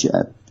of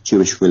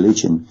Jewish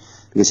religion,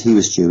 because he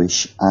was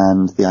Jewish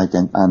and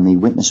the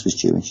witness was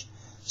Jewish.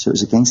 So it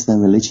was against their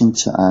religion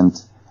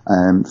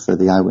for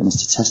the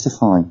eyewitness to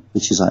testify,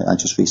 which is I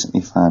just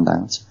recently found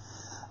out.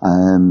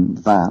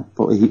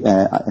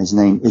 His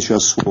name,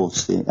 Israel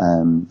Swartz,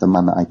 the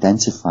man that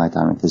identified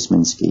Aaron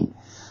Kosminski,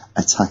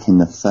 attacking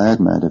the 3rd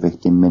murder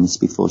victim minutes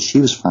before she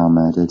was found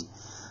murdered.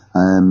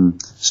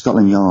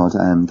 Scotland Yard,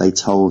 they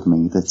told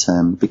me that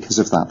because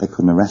of that they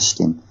couldn't arrest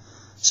him,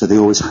 so they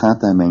always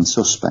had their main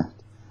suspect,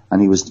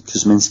 and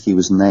Kosminski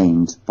was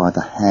named by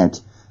the head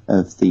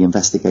of the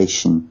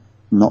investigation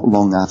not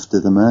long after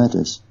the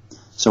murders.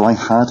 So I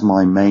had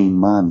my main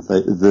man,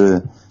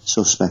 the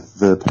suspect,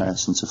 the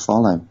person to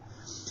follow.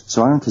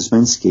 So Aaron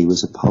Kosminski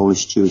was a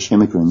Polish Jewish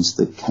immigrant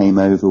that came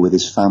over with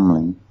his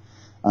family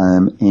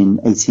in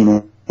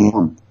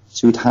 1881.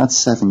 So he'd had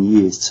 7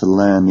 years to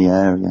learn the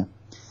area.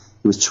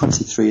 He was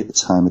 23 at the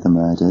time of the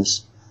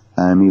murders.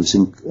 He was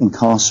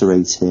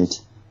incarcerated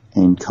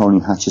in Colney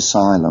Hatch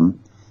Asylum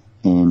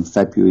in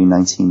February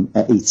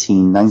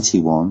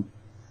 1891.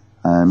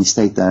 He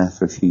stayed there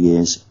for a few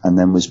years and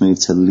then was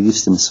moved to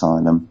Leavesden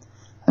Asylum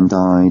and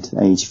died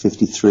aged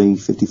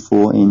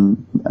 54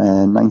 in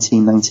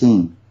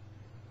 1919.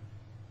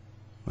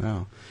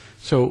 Wow.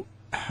 So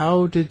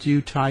how did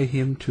you tie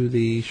him to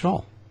the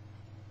shawl?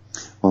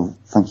 Well,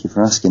 thank you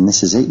for asking.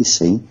 This is it, you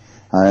see.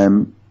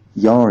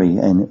 Yari,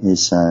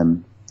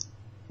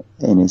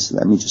 in his,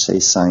 let me just say,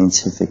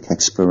 scientific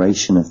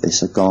exploration of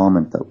this, a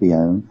garment that we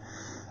own,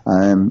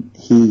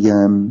 he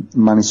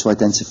managed to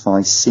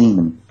identify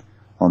semen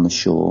on the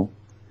shore.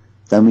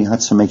 Then we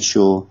had to make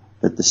sure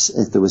that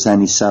if there was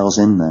any cells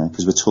in there,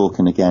 because we're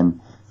talking,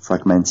 again,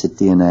 fragmented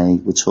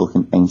DNA, we're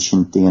talking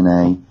ancient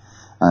DNA.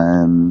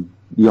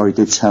 Yori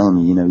did tell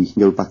me, you can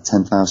go back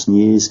 10,000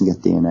 years and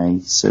get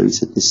DNA. So he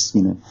said this,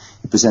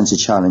 it presents a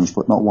challenge,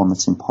 but not one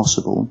that's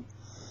impossible.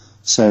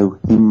 So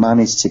he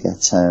managed to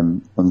get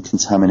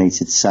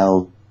uncontaminated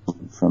cells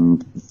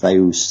from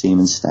those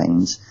semen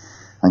stains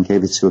and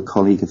gave it to a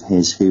colleague of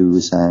his who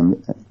was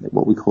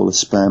what we call a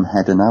sperm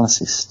head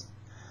analyst.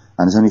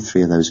 And there's only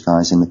 3 of those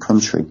guys in the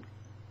country.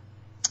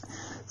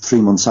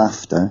 3 months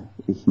after,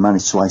 he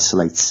managed to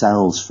isolate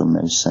cells from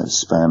those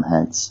sperm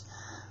heads.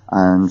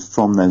 And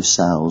from those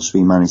cells,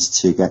 we managed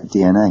to get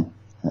DNA,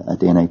 a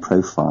DNA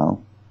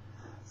profile.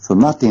 From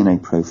that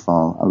DNA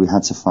profile, we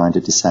had to find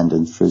a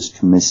descendant for his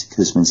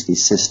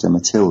Kuzminski's sister,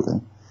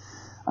 Matilda.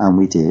 And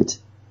we did.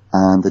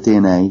 And the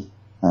DNA,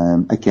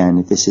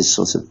 again, this is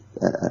sort of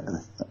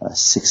a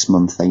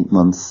 6-month,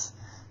 8-month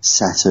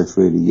set of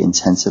really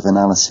intensive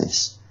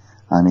analysis.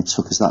 And it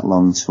took us that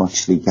long to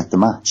actually get the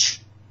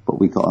match. But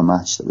we got a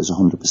match that was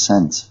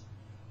 100%.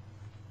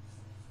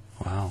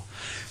 Wow.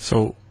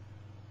 So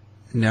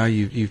now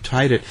you've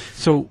tied it.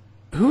 So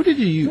who did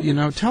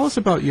you tell us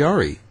about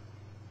Yari?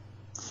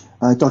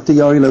 Dr.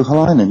 Yari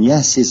Lohalainen,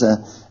 yes, he's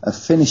a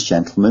Finnish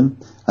gentleman.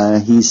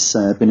 He's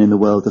been in the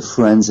world of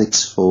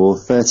forensics for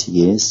 30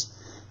 years,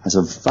 has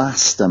a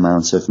vast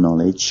amount of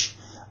knowledge.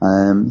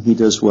 He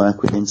does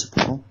work with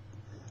Interpol.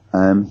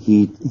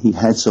 He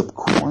heads up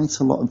quite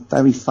a lot of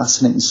very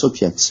fascinating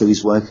subjects. So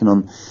he's working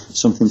on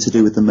something to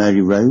do with the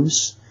Mary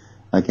Rose,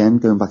 again,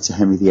 going back to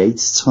Henry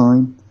VIII's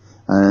time.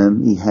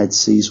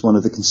 He's one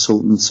of the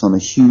consultants on a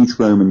huge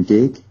Roman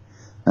dig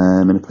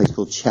in a place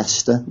called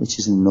Chester, which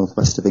is in the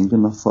northwest of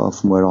England, not far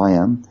from where I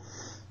am,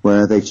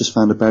 where they've just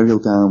found a burial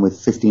ground with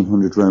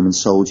 1,500 Roman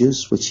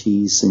soldiers, which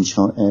he's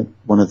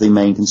one of the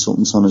main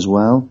consultants on as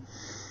well.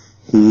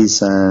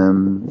 He's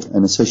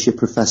an associate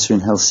professor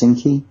in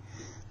Helsinki.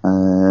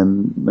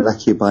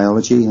 Molecular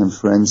biology and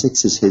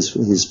forensics is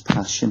his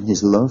passion,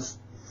 his love.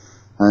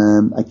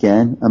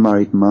 Again, a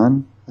married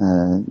man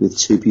with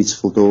 2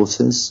 beautiful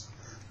daughters.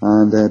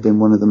 And been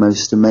one of the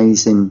most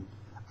amazing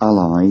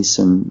allies,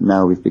 and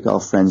now we've got our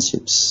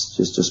friendships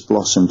just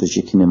blossomed, as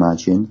you can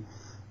imagine,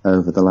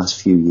 over the last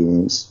few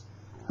years.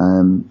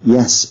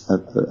 Yes,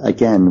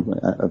 again,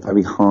 a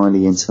very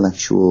highly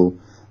intellectual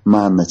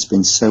man that's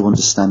been so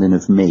understanding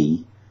of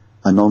me,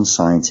 a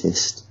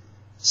non-scientist.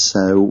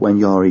 So when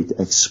Yari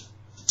explains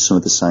some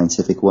of the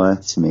scientific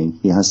work to me,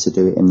 he has to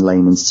do it in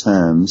layman's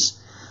terms.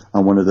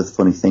 And one of the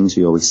funny things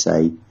we always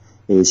say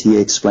is he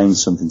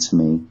explains something to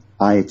me,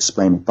 I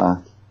explain it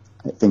back,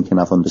 thinking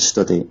I've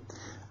understood it,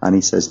 and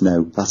he says,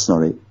 no, that's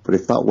not it, but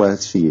if that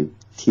works for you,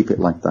 keep it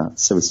like that.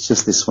 So it's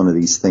just this one of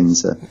these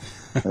things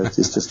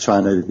it's just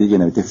trying to,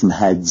 different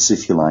heads,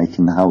 if you like,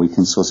 and how we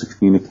can sort of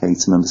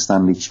communicate and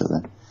understand each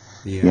other.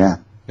 Yeah.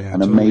 An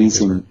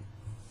totally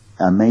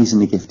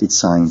amazingly gifted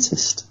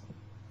scientist.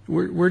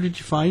 Where did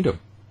you find him?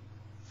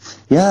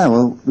 Yeah,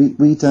 well,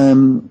 we'd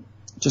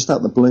just out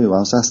of the blue, I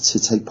was asked to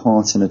take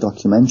part in a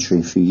documentary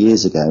a few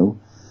years ago.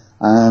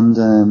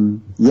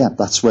 And,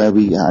 that's where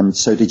and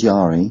so did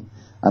Yari,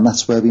 and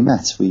that's where we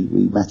met. We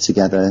met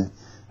together.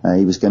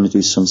 He was going to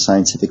do some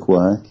scientific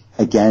work.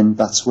 Again,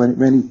 that's where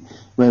we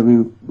were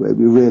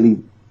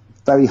really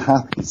very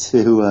happy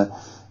to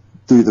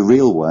do the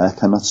real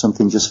work and not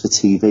something just for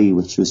TV,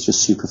 which was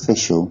just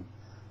superficial.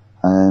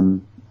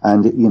 And,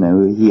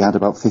 he had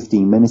about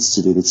 15 minutes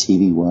to do the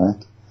TV work,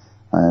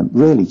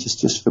 really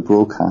just for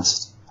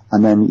broadcast.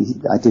 And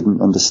then I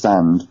didn't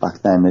understand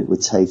back then it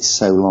would take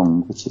so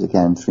long, which is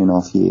again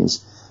 3.5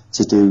 years,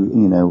 to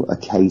do, a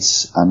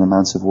case and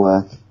amount of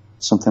work,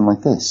 something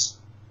like this.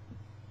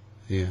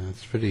 Yeah,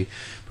 it's pretty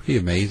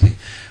amazing.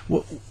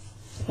 What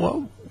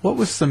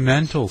was the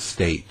mental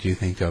state, do you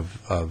think, of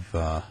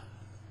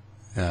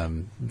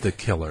the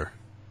killer?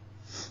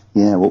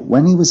 Yeah, well,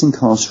 when he was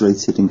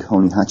incarcerated in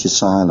Colney Hatch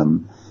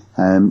Asylum,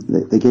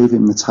 they gave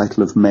him the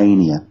title of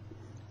Mania.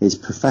 His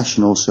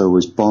profession also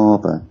was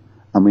barber.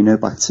 And we know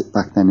back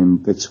then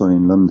in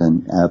Victorian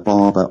London,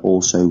 Barber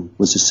also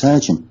was a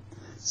surgeon.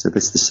 So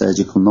that's the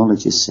surgical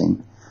knowledge, you see.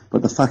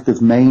 But the fact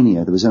of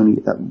mania, there was only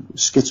that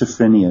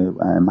schizophrenia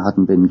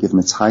hadn't been given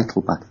a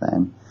title back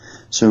then.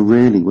 So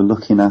really, we're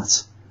looking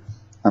at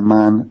a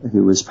man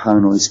who was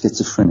paranoid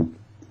schizophrenic,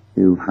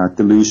 who had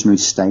delusionary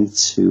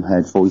states, who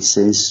heard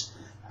voices,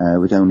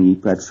 would only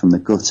eat bread from the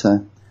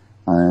gutter.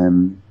 I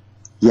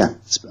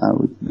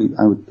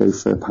would go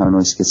for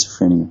paranoid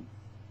schizophrenia.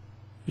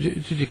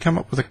 Did you come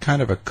up with a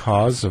kind of a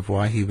cause of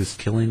why he was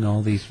killing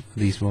all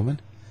these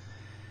women?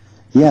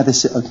 Yeah,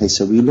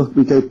 so we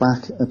go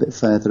back a bit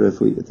further.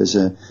 There's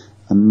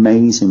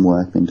amazing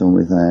work been done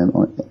with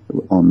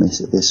on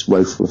this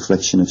woeful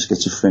affliction of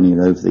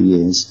schizophrenia over the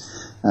years.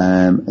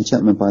 a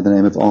gentleman by the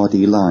name of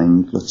R.D.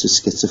 Lyne looked at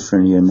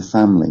schizophrenia in the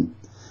family,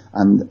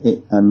 and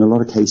in a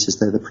lot of cases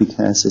they're the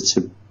precursor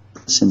to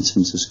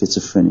symptoms of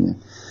schizophrenia.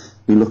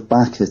 We look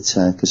back at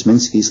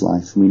Kosminski's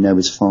life, and we know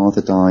his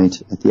father died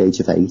at the age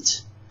of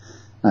 8,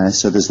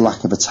 so there's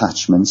lack of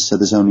attachment, so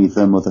there's only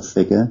the mother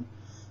figure.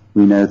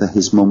 We know that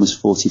his mum was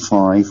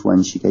 45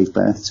 when she gave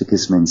birth to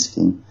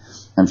Kosminski,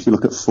 and if you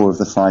look at 4 of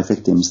the 5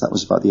 victims, that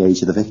was about the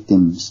age of the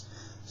victims.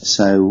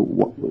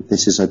 So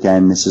this is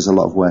a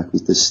lot of work.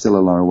 There's still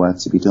a lot of work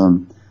to be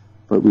done.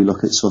 But we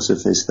look at sort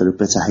of this, there a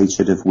bitter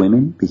hatred of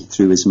women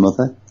through his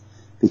mother,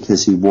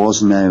 because he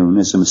was known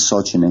as a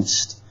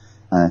misogynist,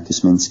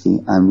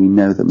 Kosminski, and we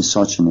know that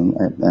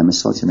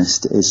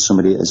misogynist is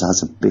somebody that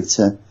has a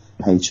bitter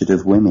hatred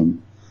of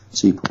women.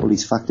 So you put all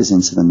these factors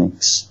into the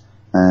mix,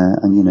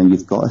 and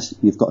you've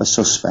got a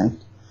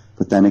suspect.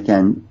 But then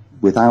again,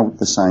 without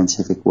the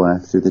scientific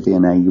work through the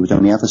DNA, you would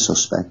only have a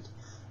suspect,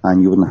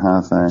 and you wouldn't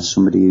have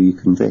somebody who you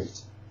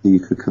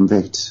could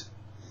convict.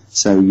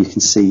 So you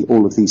can see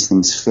all of these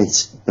things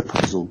fit the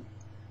puzzle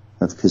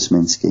of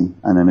Kosminski,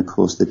 and then of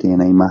course the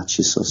DNA match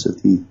is sort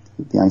of the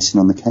icing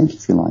on the cake,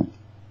 if you like.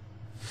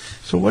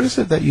 So what is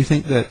it that you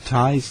think that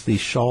ties the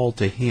shawl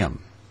to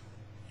him?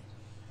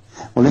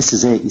 Well, this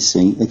is it, you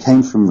see. It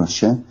came from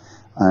Russia.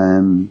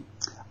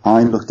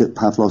 I looked at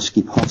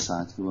Pavlovsky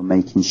Posad, who were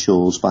making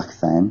shawls back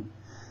then.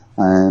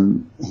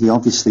 He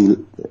obviously,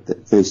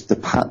 the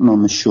pattern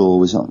on the shawl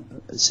was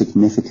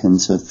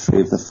significant of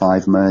 3 of the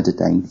 5 murder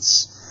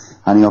dates,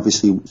 and he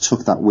obviously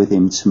took that with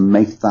him to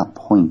make that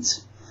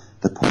point,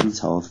 the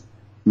point of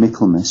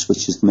Michaelmas,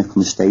 which is the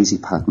Michaelmas daisy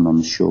pattern on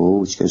the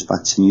shawl, which goes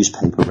back to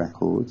newspaper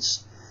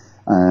records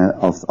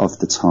of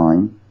the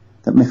time,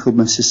 that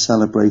Michaelmas is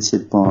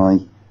celebrated by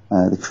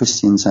the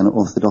Christians and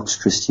Orthodox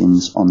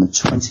Christians on the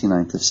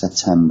 29th of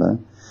September,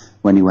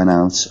 when he went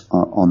out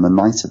on the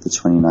night of the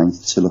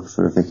 29th to look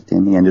for a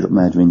victim. He ended up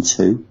murdering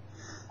 2.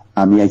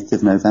 And the 8th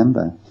of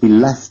November, he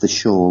left the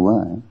shawl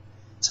there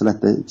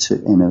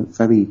in a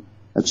very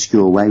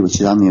obscure way, which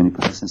is I'm the only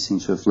person who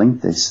seems to have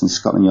linked this, and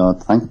Scotland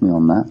Yard thanked me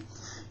on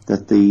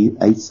that the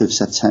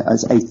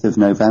 8th of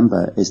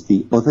November is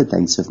the other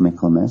date of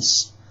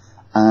Michaelmas,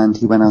 and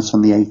he went out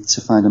on the 8th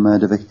to find a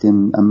murder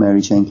victim, and Mary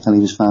Jane Kelly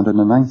was found on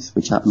the 9th,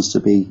 which happens to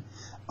be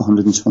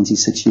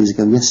 126 years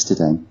ago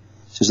yesterday.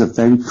 So it's a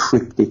very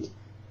cryptic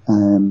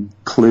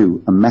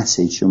clue, a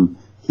message, and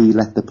he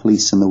let the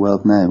police and the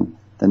world know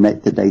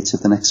the date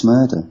of the next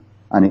murder,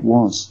 and it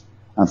was.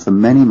 And for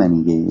many,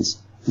 many years,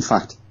 in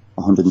fact,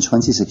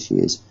 126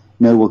 years,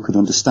 no one could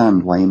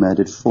understand why he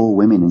murdered 4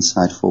 women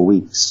inside 4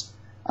 weeks,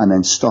 and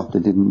then stopped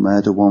and didn't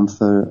murder one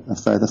for a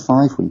further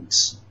 5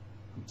 weeks.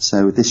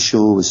 So this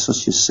shawl was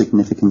such a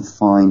significant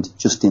find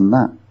just in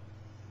that.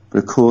 But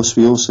of course,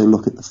 we also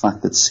look at the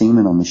fact that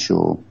semen on the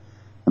shawl,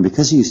 and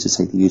because he used to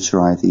take the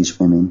uteri of these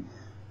women,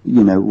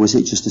 was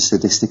it just a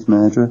sadistic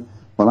murderer?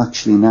 Well,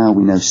 actually now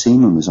we know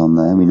semen was on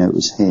there, and we know it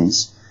was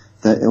his.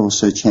 That it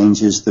also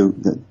changes the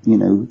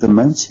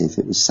motive.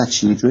 It was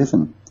sexually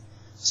driven.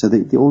 So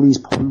all these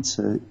points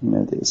are,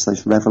 it's like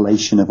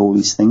revelation of all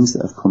these things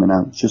that have come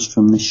out just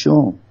from this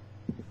shawl.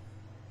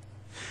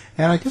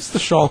 And I guess the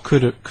shawl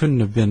couldn't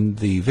have been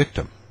the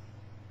victim.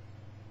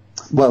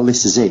 Well,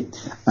 this is it.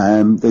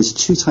 There's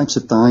 2 types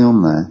of dye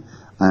on there,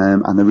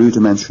 and the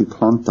rudimentary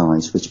plant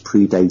dyes, which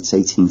predates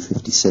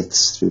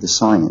 1856 through the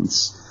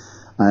science.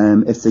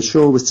 If the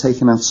shawl was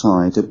taken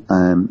outside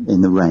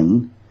in the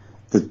rain,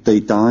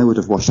 the dye would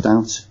have washed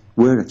out.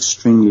 We're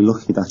extremely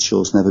lucky that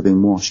shawl's never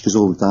been washed, because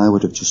all the dye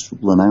would have just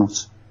run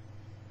out.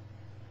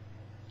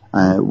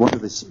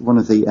 One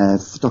of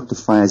the Dr.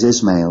 Fayez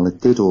Ismail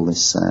that did all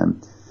this,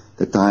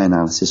 the dye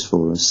analysis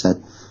for us,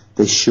 said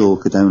this shawl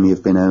could only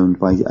have been owned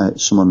by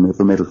someone of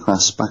a middle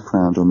class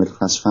background or middle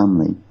class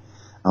family.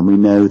 And we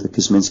know that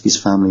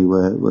Kosminski's family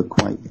were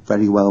quite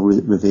very well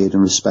revered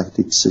and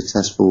respected,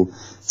 successful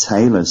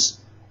tailors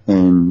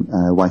in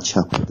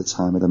Whitechapel at the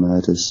time of the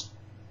murders.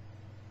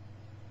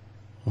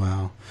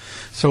 Wow.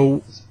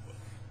 So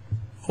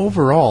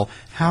overall,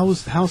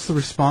 how's the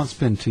response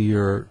been to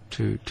your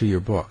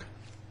book?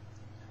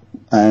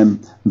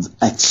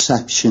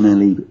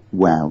 Exceptionally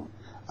well.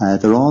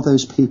 There are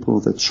those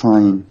people that try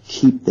and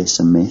keep this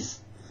a myth.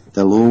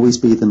 There'll always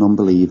be the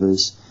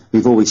non-believers.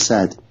 We've always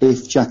said,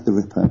 if Jack the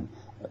Ripper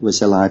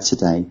was alive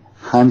today,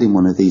 handing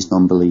one of these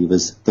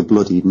non-believers the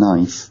bloodied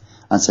knife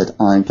and said,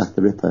 I'm Jack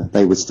the Ripper,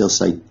 they would still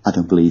say, I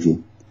don't believe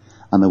you.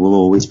 And there will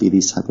always be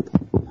these type of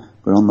people.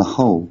 But on the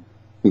whole,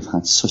 we've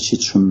had such a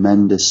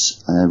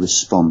tremendous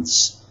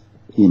response,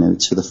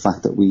 to the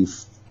fact that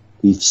we've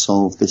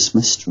solved this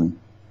mystery.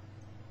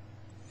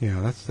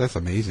 Yeah, that's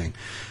amazing.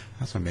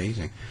 That's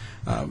amazing.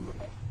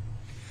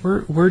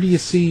 Where do you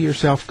see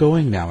yourself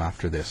going now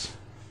after this?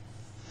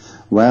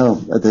 Well,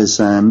 there's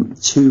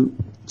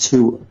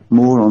two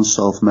more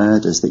unsolved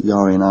murders that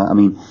Yori and I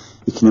mean,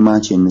 you can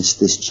imagine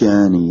this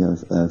journey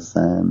of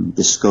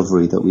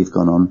discovery that we've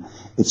gone on.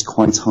 It's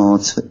quite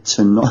hard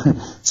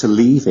to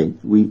leave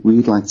it.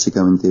 We'd like to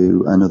go and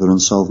do another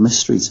unsolved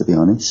mystery, to be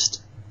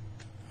honest.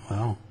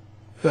 Wow.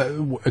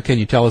 Can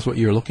you tell us what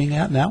you're looking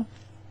at now?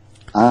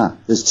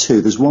 There's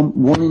two. There's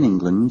one in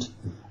England,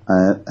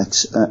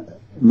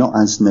 not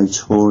as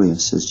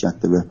notorious as Jack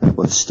the Ripper,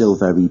 but still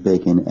very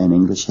big in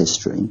English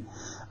history.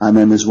 And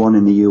then there's one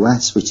in the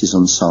US which is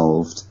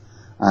unsolved,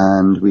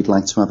 and we'd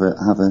like to have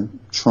a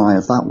try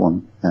of that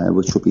one,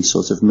 which will be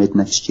sort of mid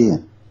next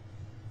year.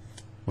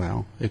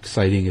 Wow,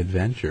 exciting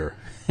adventure.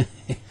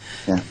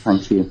 Yeah,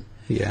 thank you.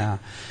 Yeah.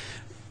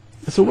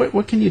 So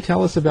what can you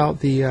tell us about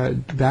the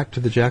back to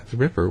the Jack the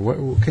Ripper?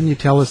 What can you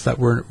tell us that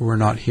we're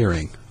not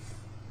hearing?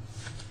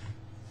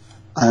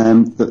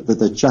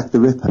 The Jack the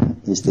Ripper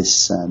is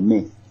this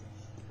myth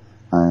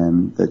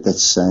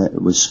that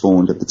was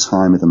spawned at the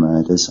time of the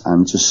murders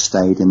and just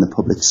stayed in the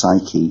public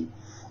psyche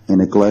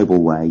in a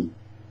global way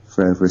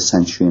for over a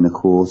century and a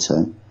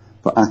quarter.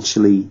 But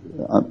actually,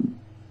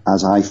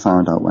 as I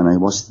found out when I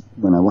watched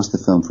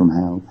the film From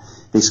Hell,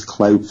 this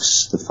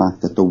cloaks the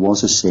fact that there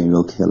was a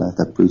serial killer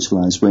that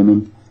brutalised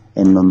women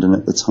in London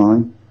at the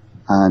time,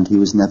 and he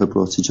was never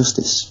brought to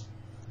justice.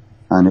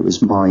 And it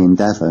was my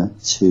endeavour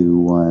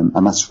to,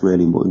 and that's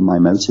really my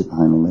motive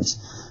behind all this,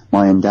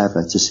 my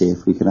endeavour to see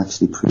if we could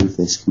actually prove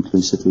this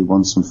conclusively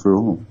once and for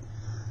all.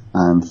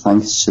 And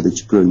thanks to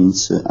the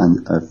brilliance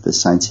and of the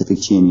scientific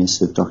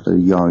genius of Dr.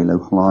 Jari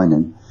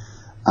Louhelainen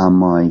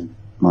and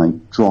my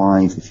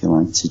drive, if you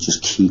like, to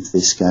just keep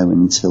this going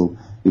until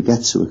we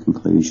get to a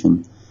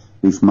conclusion,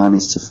 we've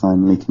managed to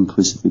finally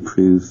conclusively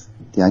prove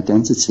the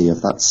identity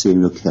of that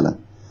serial killer.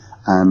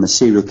 And the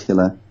serial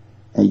killer,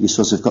 you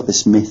sort of got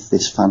this myth,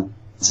 this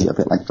fantasy, a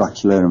bit like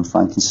Dracula and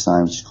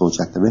Frankenstein, which is called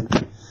Jack the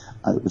Ripper,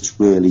 which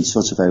really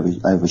sort of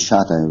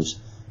overshadows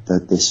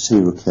this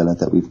serial killer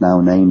that we've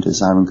now named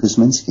as Aaron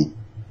Kosminski.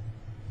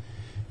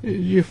 Do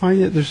you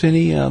find that there's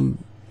any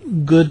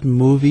good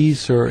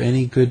movies or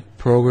any good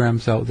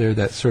programs out there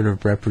that sort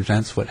of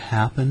represents what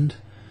happened?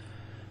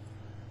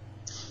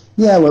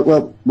 Yeah,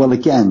 well,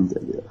 again,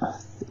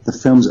 the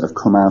films that have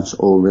come out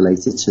all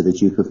related to the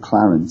Duke of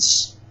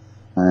Clarence,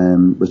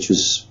 which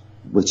is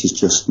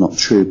just not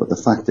true. But the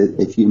fact that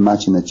if you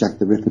imagine that Jack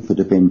the Ripper could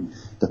have been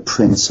the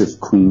prince of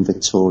Queen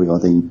Victoria or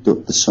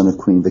the son of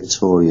Queen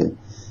Victoria,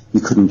 you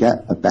couldn't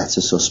get a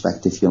better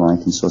suspect, if you like,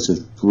 and sort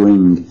of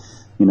bring,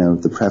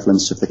 the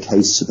prevalence of the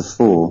case to the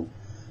fore.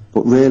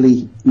 But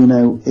really,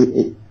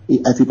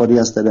 everybody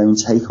has their own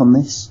take on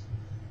this.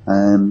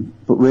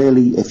 But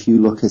really, if you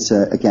look at,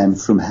 again,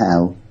 From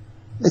Hell,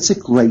 it's a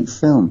great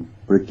film.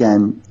 But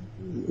again,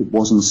 it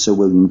wasn't Sir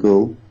William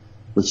Gull,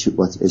 which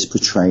is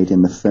portrayed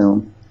in the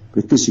film.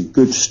 But it gives a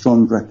good,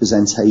 strong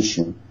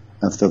representation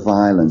of the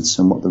violence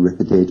and what the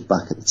Ripper did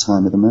back at the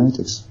time of the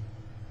murders.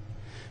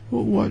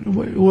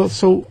 Well,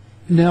 so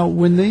now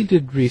when they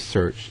did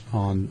research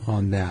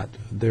on that,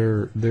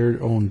 their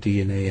own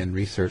DNA and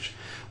research,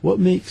 what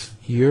makes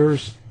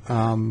yours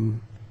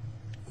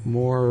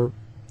more,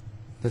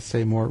 let's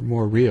say, more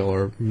real,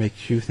 or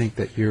makes you think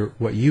that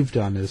what you've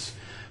done is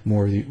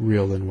more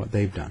real than what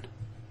they've done?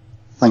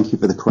 Thank you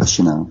for the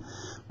question, Al.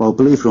 Well,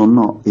 believe it or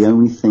not, the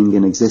only thing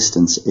in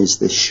existence is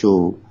this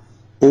shore.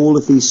 All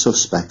of these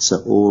suspects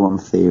are all on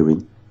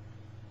theory.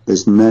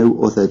 There's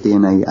no other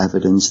DNA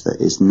evidence. There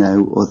is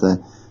no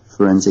other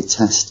forensic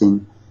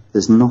testing.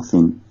 There's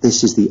nothing.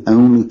 This is the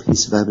only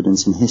piece of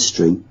evidence in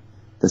history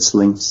that's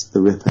linked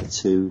the Ripper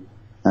to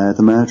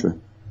the murderer.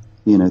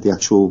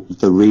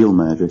 The real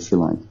murderer, if you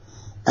like.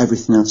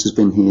 Everything else has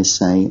been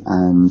hearsay,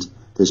 and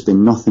there's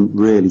been nothing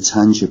really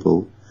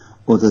tangible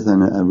other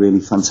than a really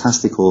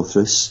fantastic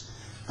authoress,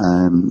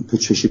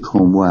 Patricia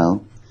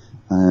Cornwell,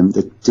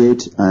 that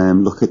did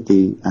look at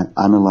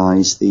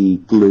analyse the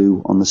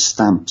glue on the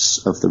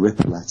stamps of the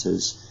Ripper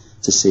letters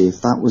to see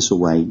if that was a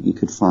way you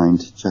could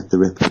find Jack the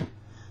Ripper.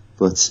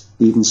 But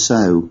even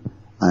so,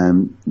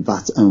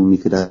 that only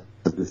could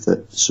prove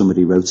that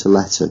somebody wrote a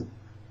letter,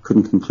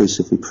 couldn't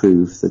conclusively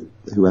prove that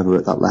whoever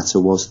wrote that letter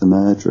was the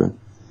murderer.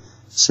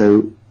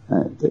 So,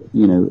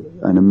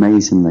 an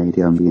amazing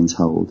lady, I'm being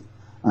told,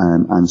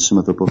 and some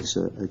of her books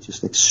are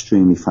just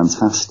extremely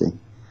fantastic.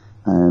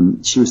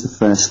 She was the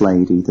first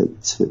lady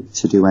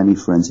to do any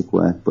forensic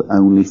work, but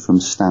only from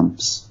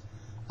stamps.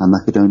 And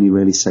that could only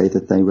really say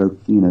that they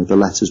wrote, the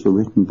letters were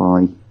written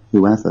by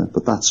whoever,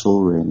 but that's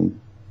all really.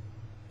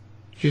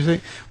 Do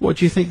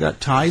you think that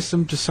ties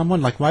them to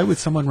someone? Like, why would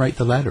someone write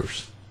the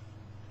letters?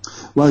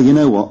 Well, you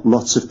know what?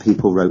 Lots of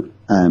people wrote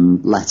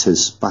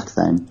letters back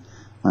then,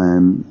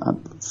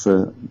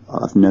 for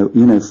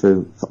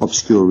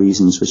obscure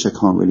reasons which I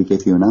can't really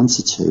give you an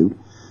answer to.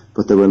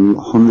 But there were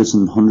hundreds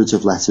and hundreds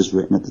of letters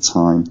written at the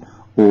time,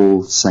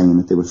 all saying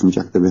that they were from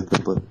Jack the Ripper.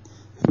 But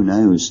who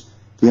knows?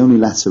 The only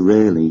letter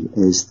really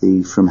is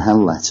the From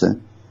Hell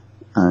letter,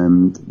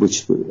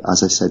 which,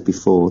 as I said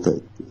before,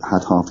 that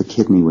had half a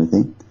kidney with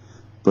it.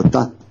 But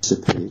that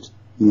disappeared.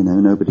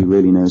 Nobody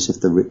really knows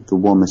if the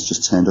one that's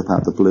just turned up out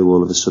of the blue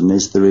all of a sudden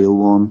is the real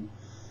one.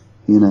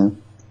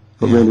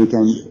 But really,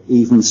 again,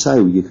 even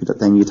so,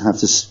 you'd have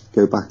to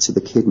go back to the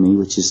kidney,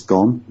 which is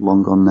gone,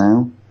 long gone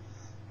now.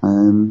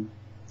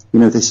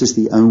 This is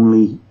the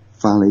only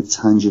valid,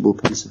 tangible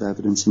piece of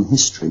evidence in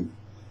history.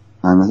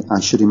 And I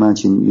should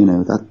imagine,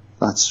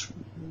 that's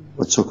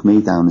what took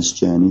me down this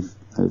journey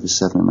over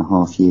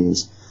 7.5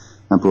 years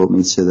and brought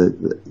me to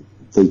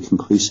the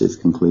conclusive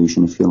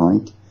conclusion, if you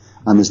like.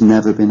 And there's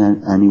never been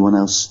anyone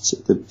else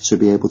to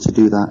be able to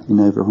do that in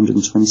over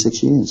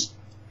 126 years.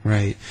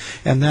 Right.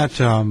 And that,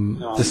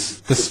 the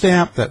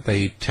stamp that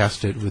they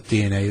tested with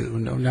DNA,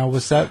 now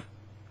was that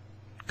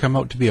come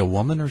out to be a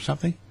woman or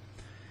something?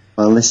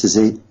 Well, this is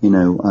it,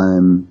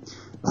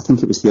 I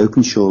think it was the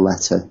Openshaw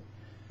letter,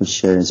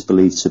 which is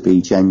believed to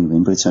be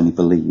genuine, but it's only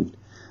believed.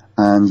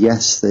 And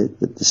yes, the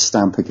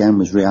stamp again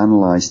was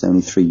reanalyzed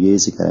only 3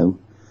 years ago,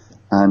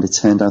 and it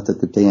turned out that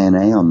the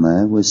DNA on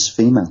there was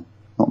female,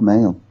 not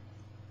male.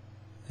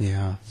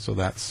 Yeah, so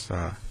that's,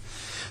 kind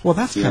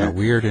of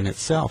weird in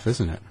itself,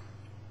 isn't it?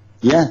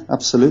 Yeah,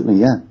 absolutely,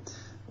 yeah.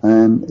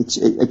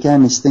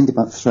 Again, this thing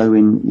about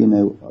throwing,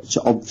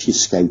 to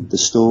obfuscate the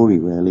story,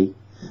 really.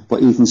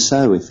 But even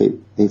so, if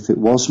it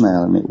was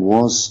male and it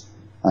was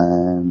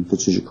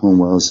Patricia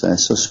Cornwell's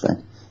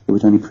suspect, it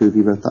would only prove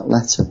he wrote that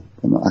letter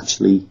and not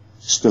actually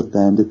stood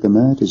there and did the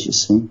murders, you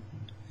see.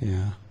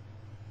 Yeah.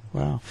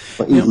 Wow.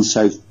 But even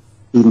so,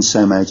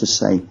 may I just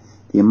say,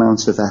 the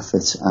amount of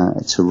effort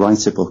to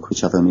write a book,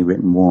 which I've only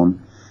written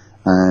one,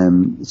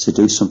 to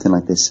do something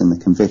like this, and the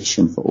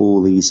conviction for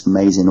all these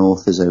amazing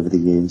authors over the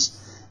years,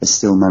 has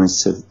still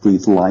managed to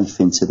breathe life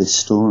into this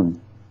story.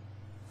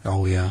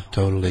 Oh yeah,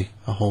 totally.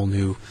 A whole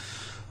new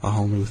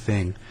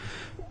thing.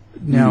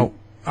 Now,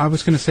 I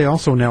was going to say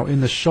also, now in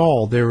the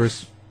shawl there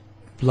was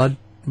blood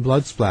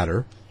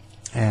splatter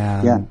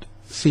and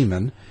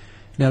semen.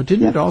 Now,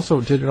 did it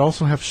also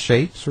have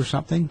shapes or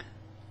something?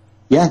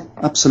 Yeah,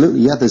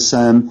 absolutely. Yeah, there's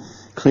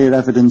clear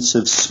evidence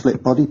of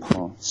split body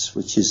parts,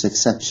 which is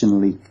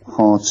exceptionally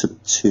hard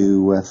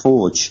to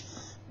forge,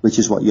 which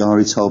is what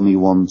Yari told me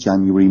one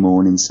January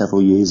morning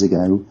several years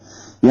ago.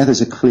 Yeah,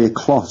 there's a clear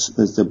clot.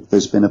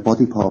 There's been a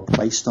body part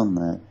placed on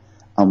there,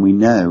 and we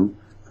know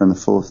from the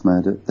fourth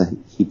murder that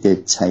he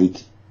did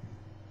take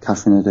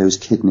Catherine Eddowes'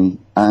 kidney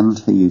and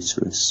her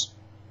uterus.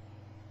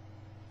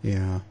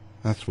 Yeah,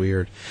 that's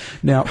weird.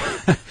 Now,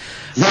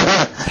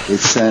 it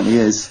certainly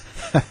is.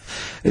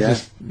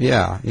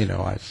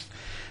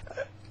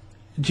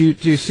 Do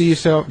you see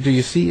yourself? Do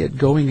you see it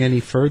going any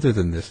further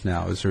than this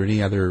now? Is there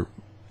any other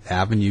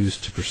avenues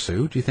to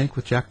pursue, do you think,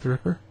 with Jack the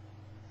Ripper?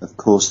 Of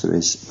course there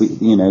is.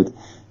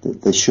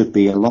 There should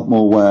be a lot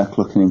more work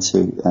looking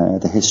into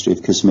the history of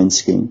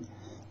Kosminski.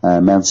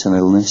 Mental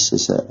illness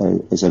is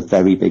a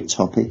very big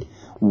topic.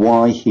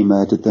 Why he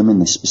murdered them in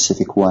this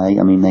specific way.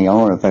 I mean, they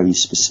are a very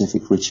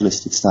specific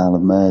ritualistic style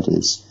of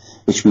murders,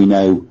 which we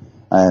know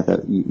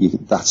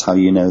that's how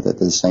you know that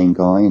they're the same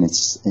guy, and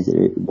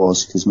it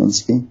was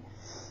Kosminski.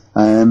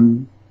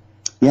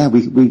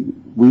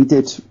 We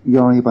did,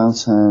 Yari,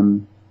 about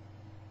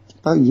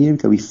a year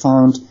ago, we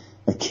found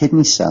a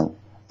kidney cell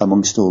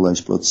amongst all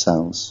those blood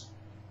cells.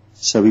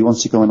 So we want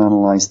to go and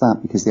analyse that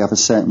because they have a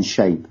certain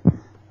shape.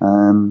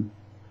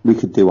 We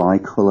could do eye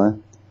colour.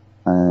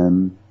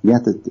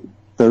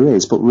 There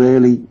is, but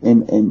really,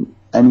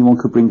 anyone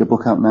could bring a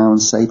book out now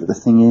and say, but the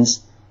thing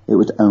is, it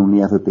would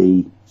only ever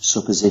be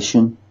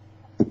supposition.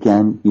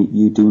 Again,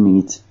 you do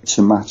need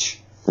to match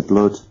the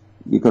blood.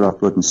 You've got to have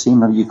blood and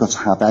semen. You've got to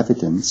have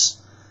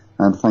evidence,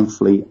 and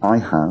thankfully I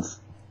have.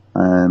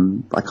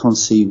 I can't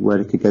see where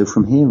it could go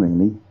from here,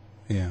 really.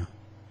 Yeah.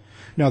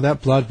 Now,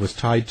 that blood was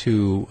tied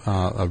to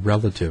a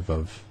relative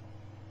of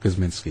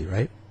Kosminski,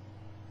 right?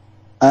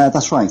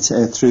 That's right.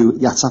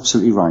 That's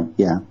absolutely right.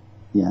 Yeah.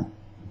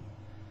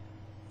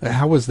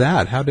 How was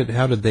that? How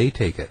did they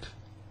take it?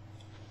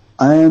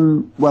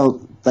 Well,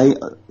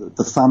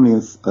 the family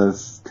of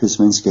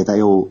Kosminski,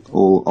 they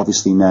all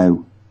obviously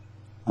know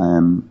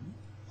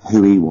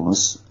who he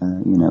was.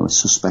 A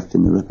suspect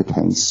in the Ripper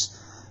case.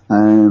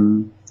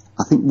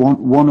 I think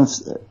one of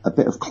a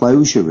bit of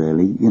closure,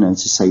 really, to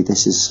say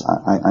this is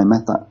I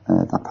met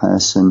that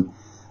person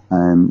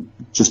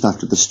just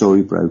after the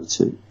story broke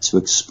to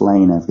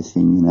explain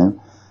everything,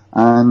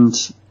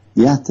 and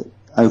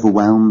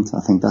overwhelmed. I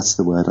think that's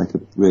the word I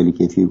could really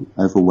give you.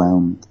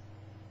 Overwhelmed.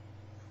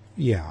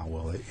 Yeah,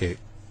 well, it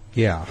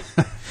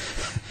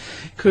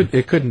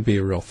couldn't be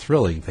a real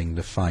thrilling thing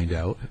to find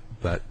out,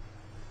 but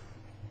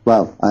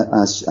well,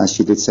 as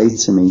she did say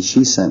to me,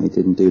 she certainly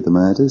didn't do the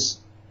murders.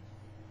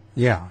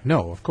 Yeah,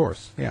 no, of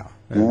course, yeah.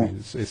 I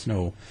mean, it's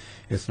no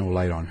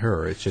light on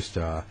her. It's just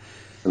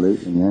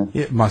absolutely, yeah.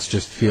 It must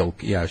just feel,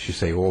 as you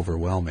say,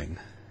 overwhelming.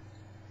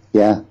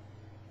 Yeah.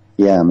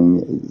 I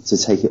mean, to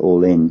take it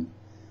all in,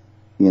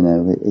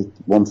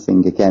 one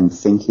thing again,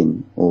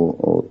 thinking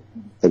or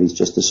that he's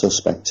just a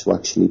suspect, to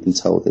actually be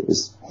told it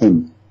was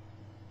him.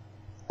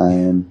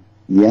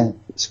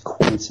 It's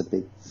quite a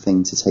big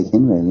thing to take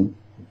in, really.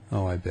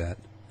 Oh, I bet.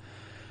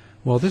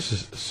 Well, this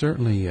is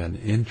certainly an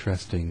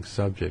interesting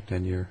subject,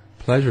 and you're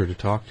a pleasure to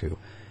talk to.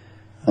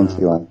 Thank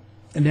you, Al.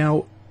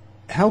 Now,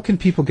 how can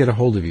people get a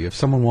hold of you if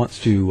someone wants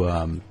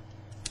to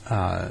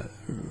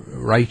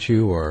write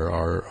you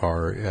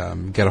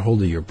or get a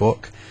hold of your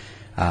book?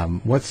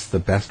 What's the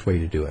best way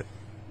to do it?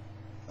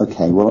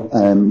 Okay, well,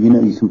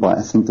 you can buy.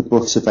 I think the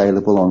book's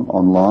available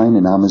online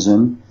in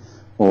Amazon,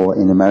 or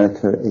in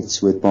America,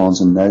 it's with Barnes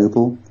and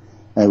Noble.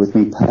 With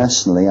me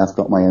personally, I've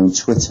got my own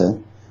Twitter,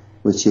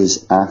 which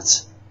is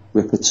at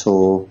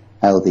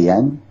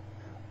RipperTourLDN,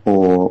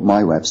 or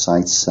my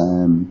website's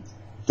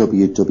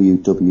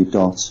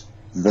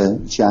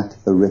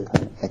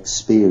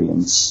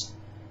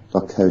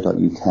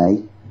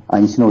www.thejacktheripperexperience.co.uk,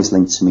 and you can always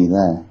link to me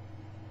there.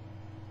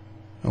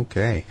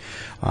 Okay.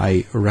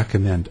 I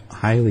recommend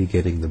highly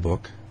getting the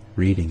book,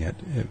 reading it.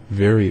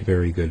 Very,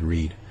 very good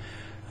read.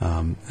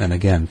 And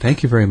again,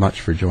 thank you very much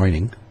for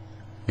joining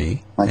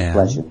me. My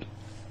pleasure.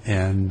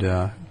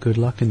 And good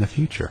luck in the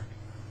future.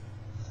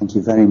 Thank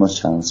you very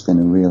much, Alan. It's been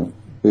a real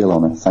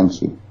honour.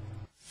 Thank you.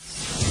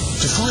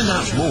 To find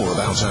out more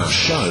about our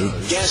show,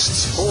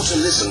 guests, or to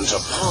listen to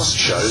past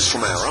shows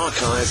from our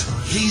archive,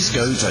 please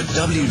go to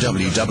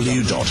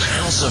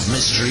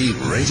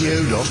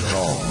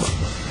www.houseofmysteryradio.com.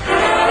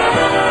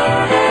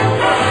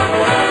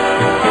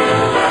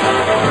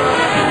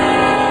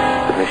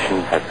 The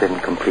mission has been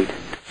completed.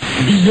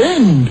 The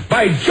end!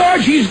 By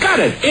George, he's got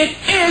it! It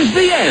is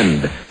the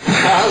end!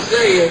 I'll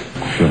see you.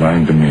 If you're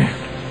lying to me,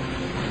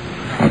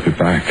 I'll be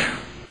back.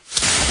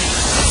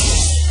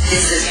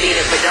 This has been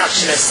a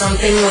production of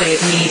Something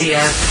Weird Media.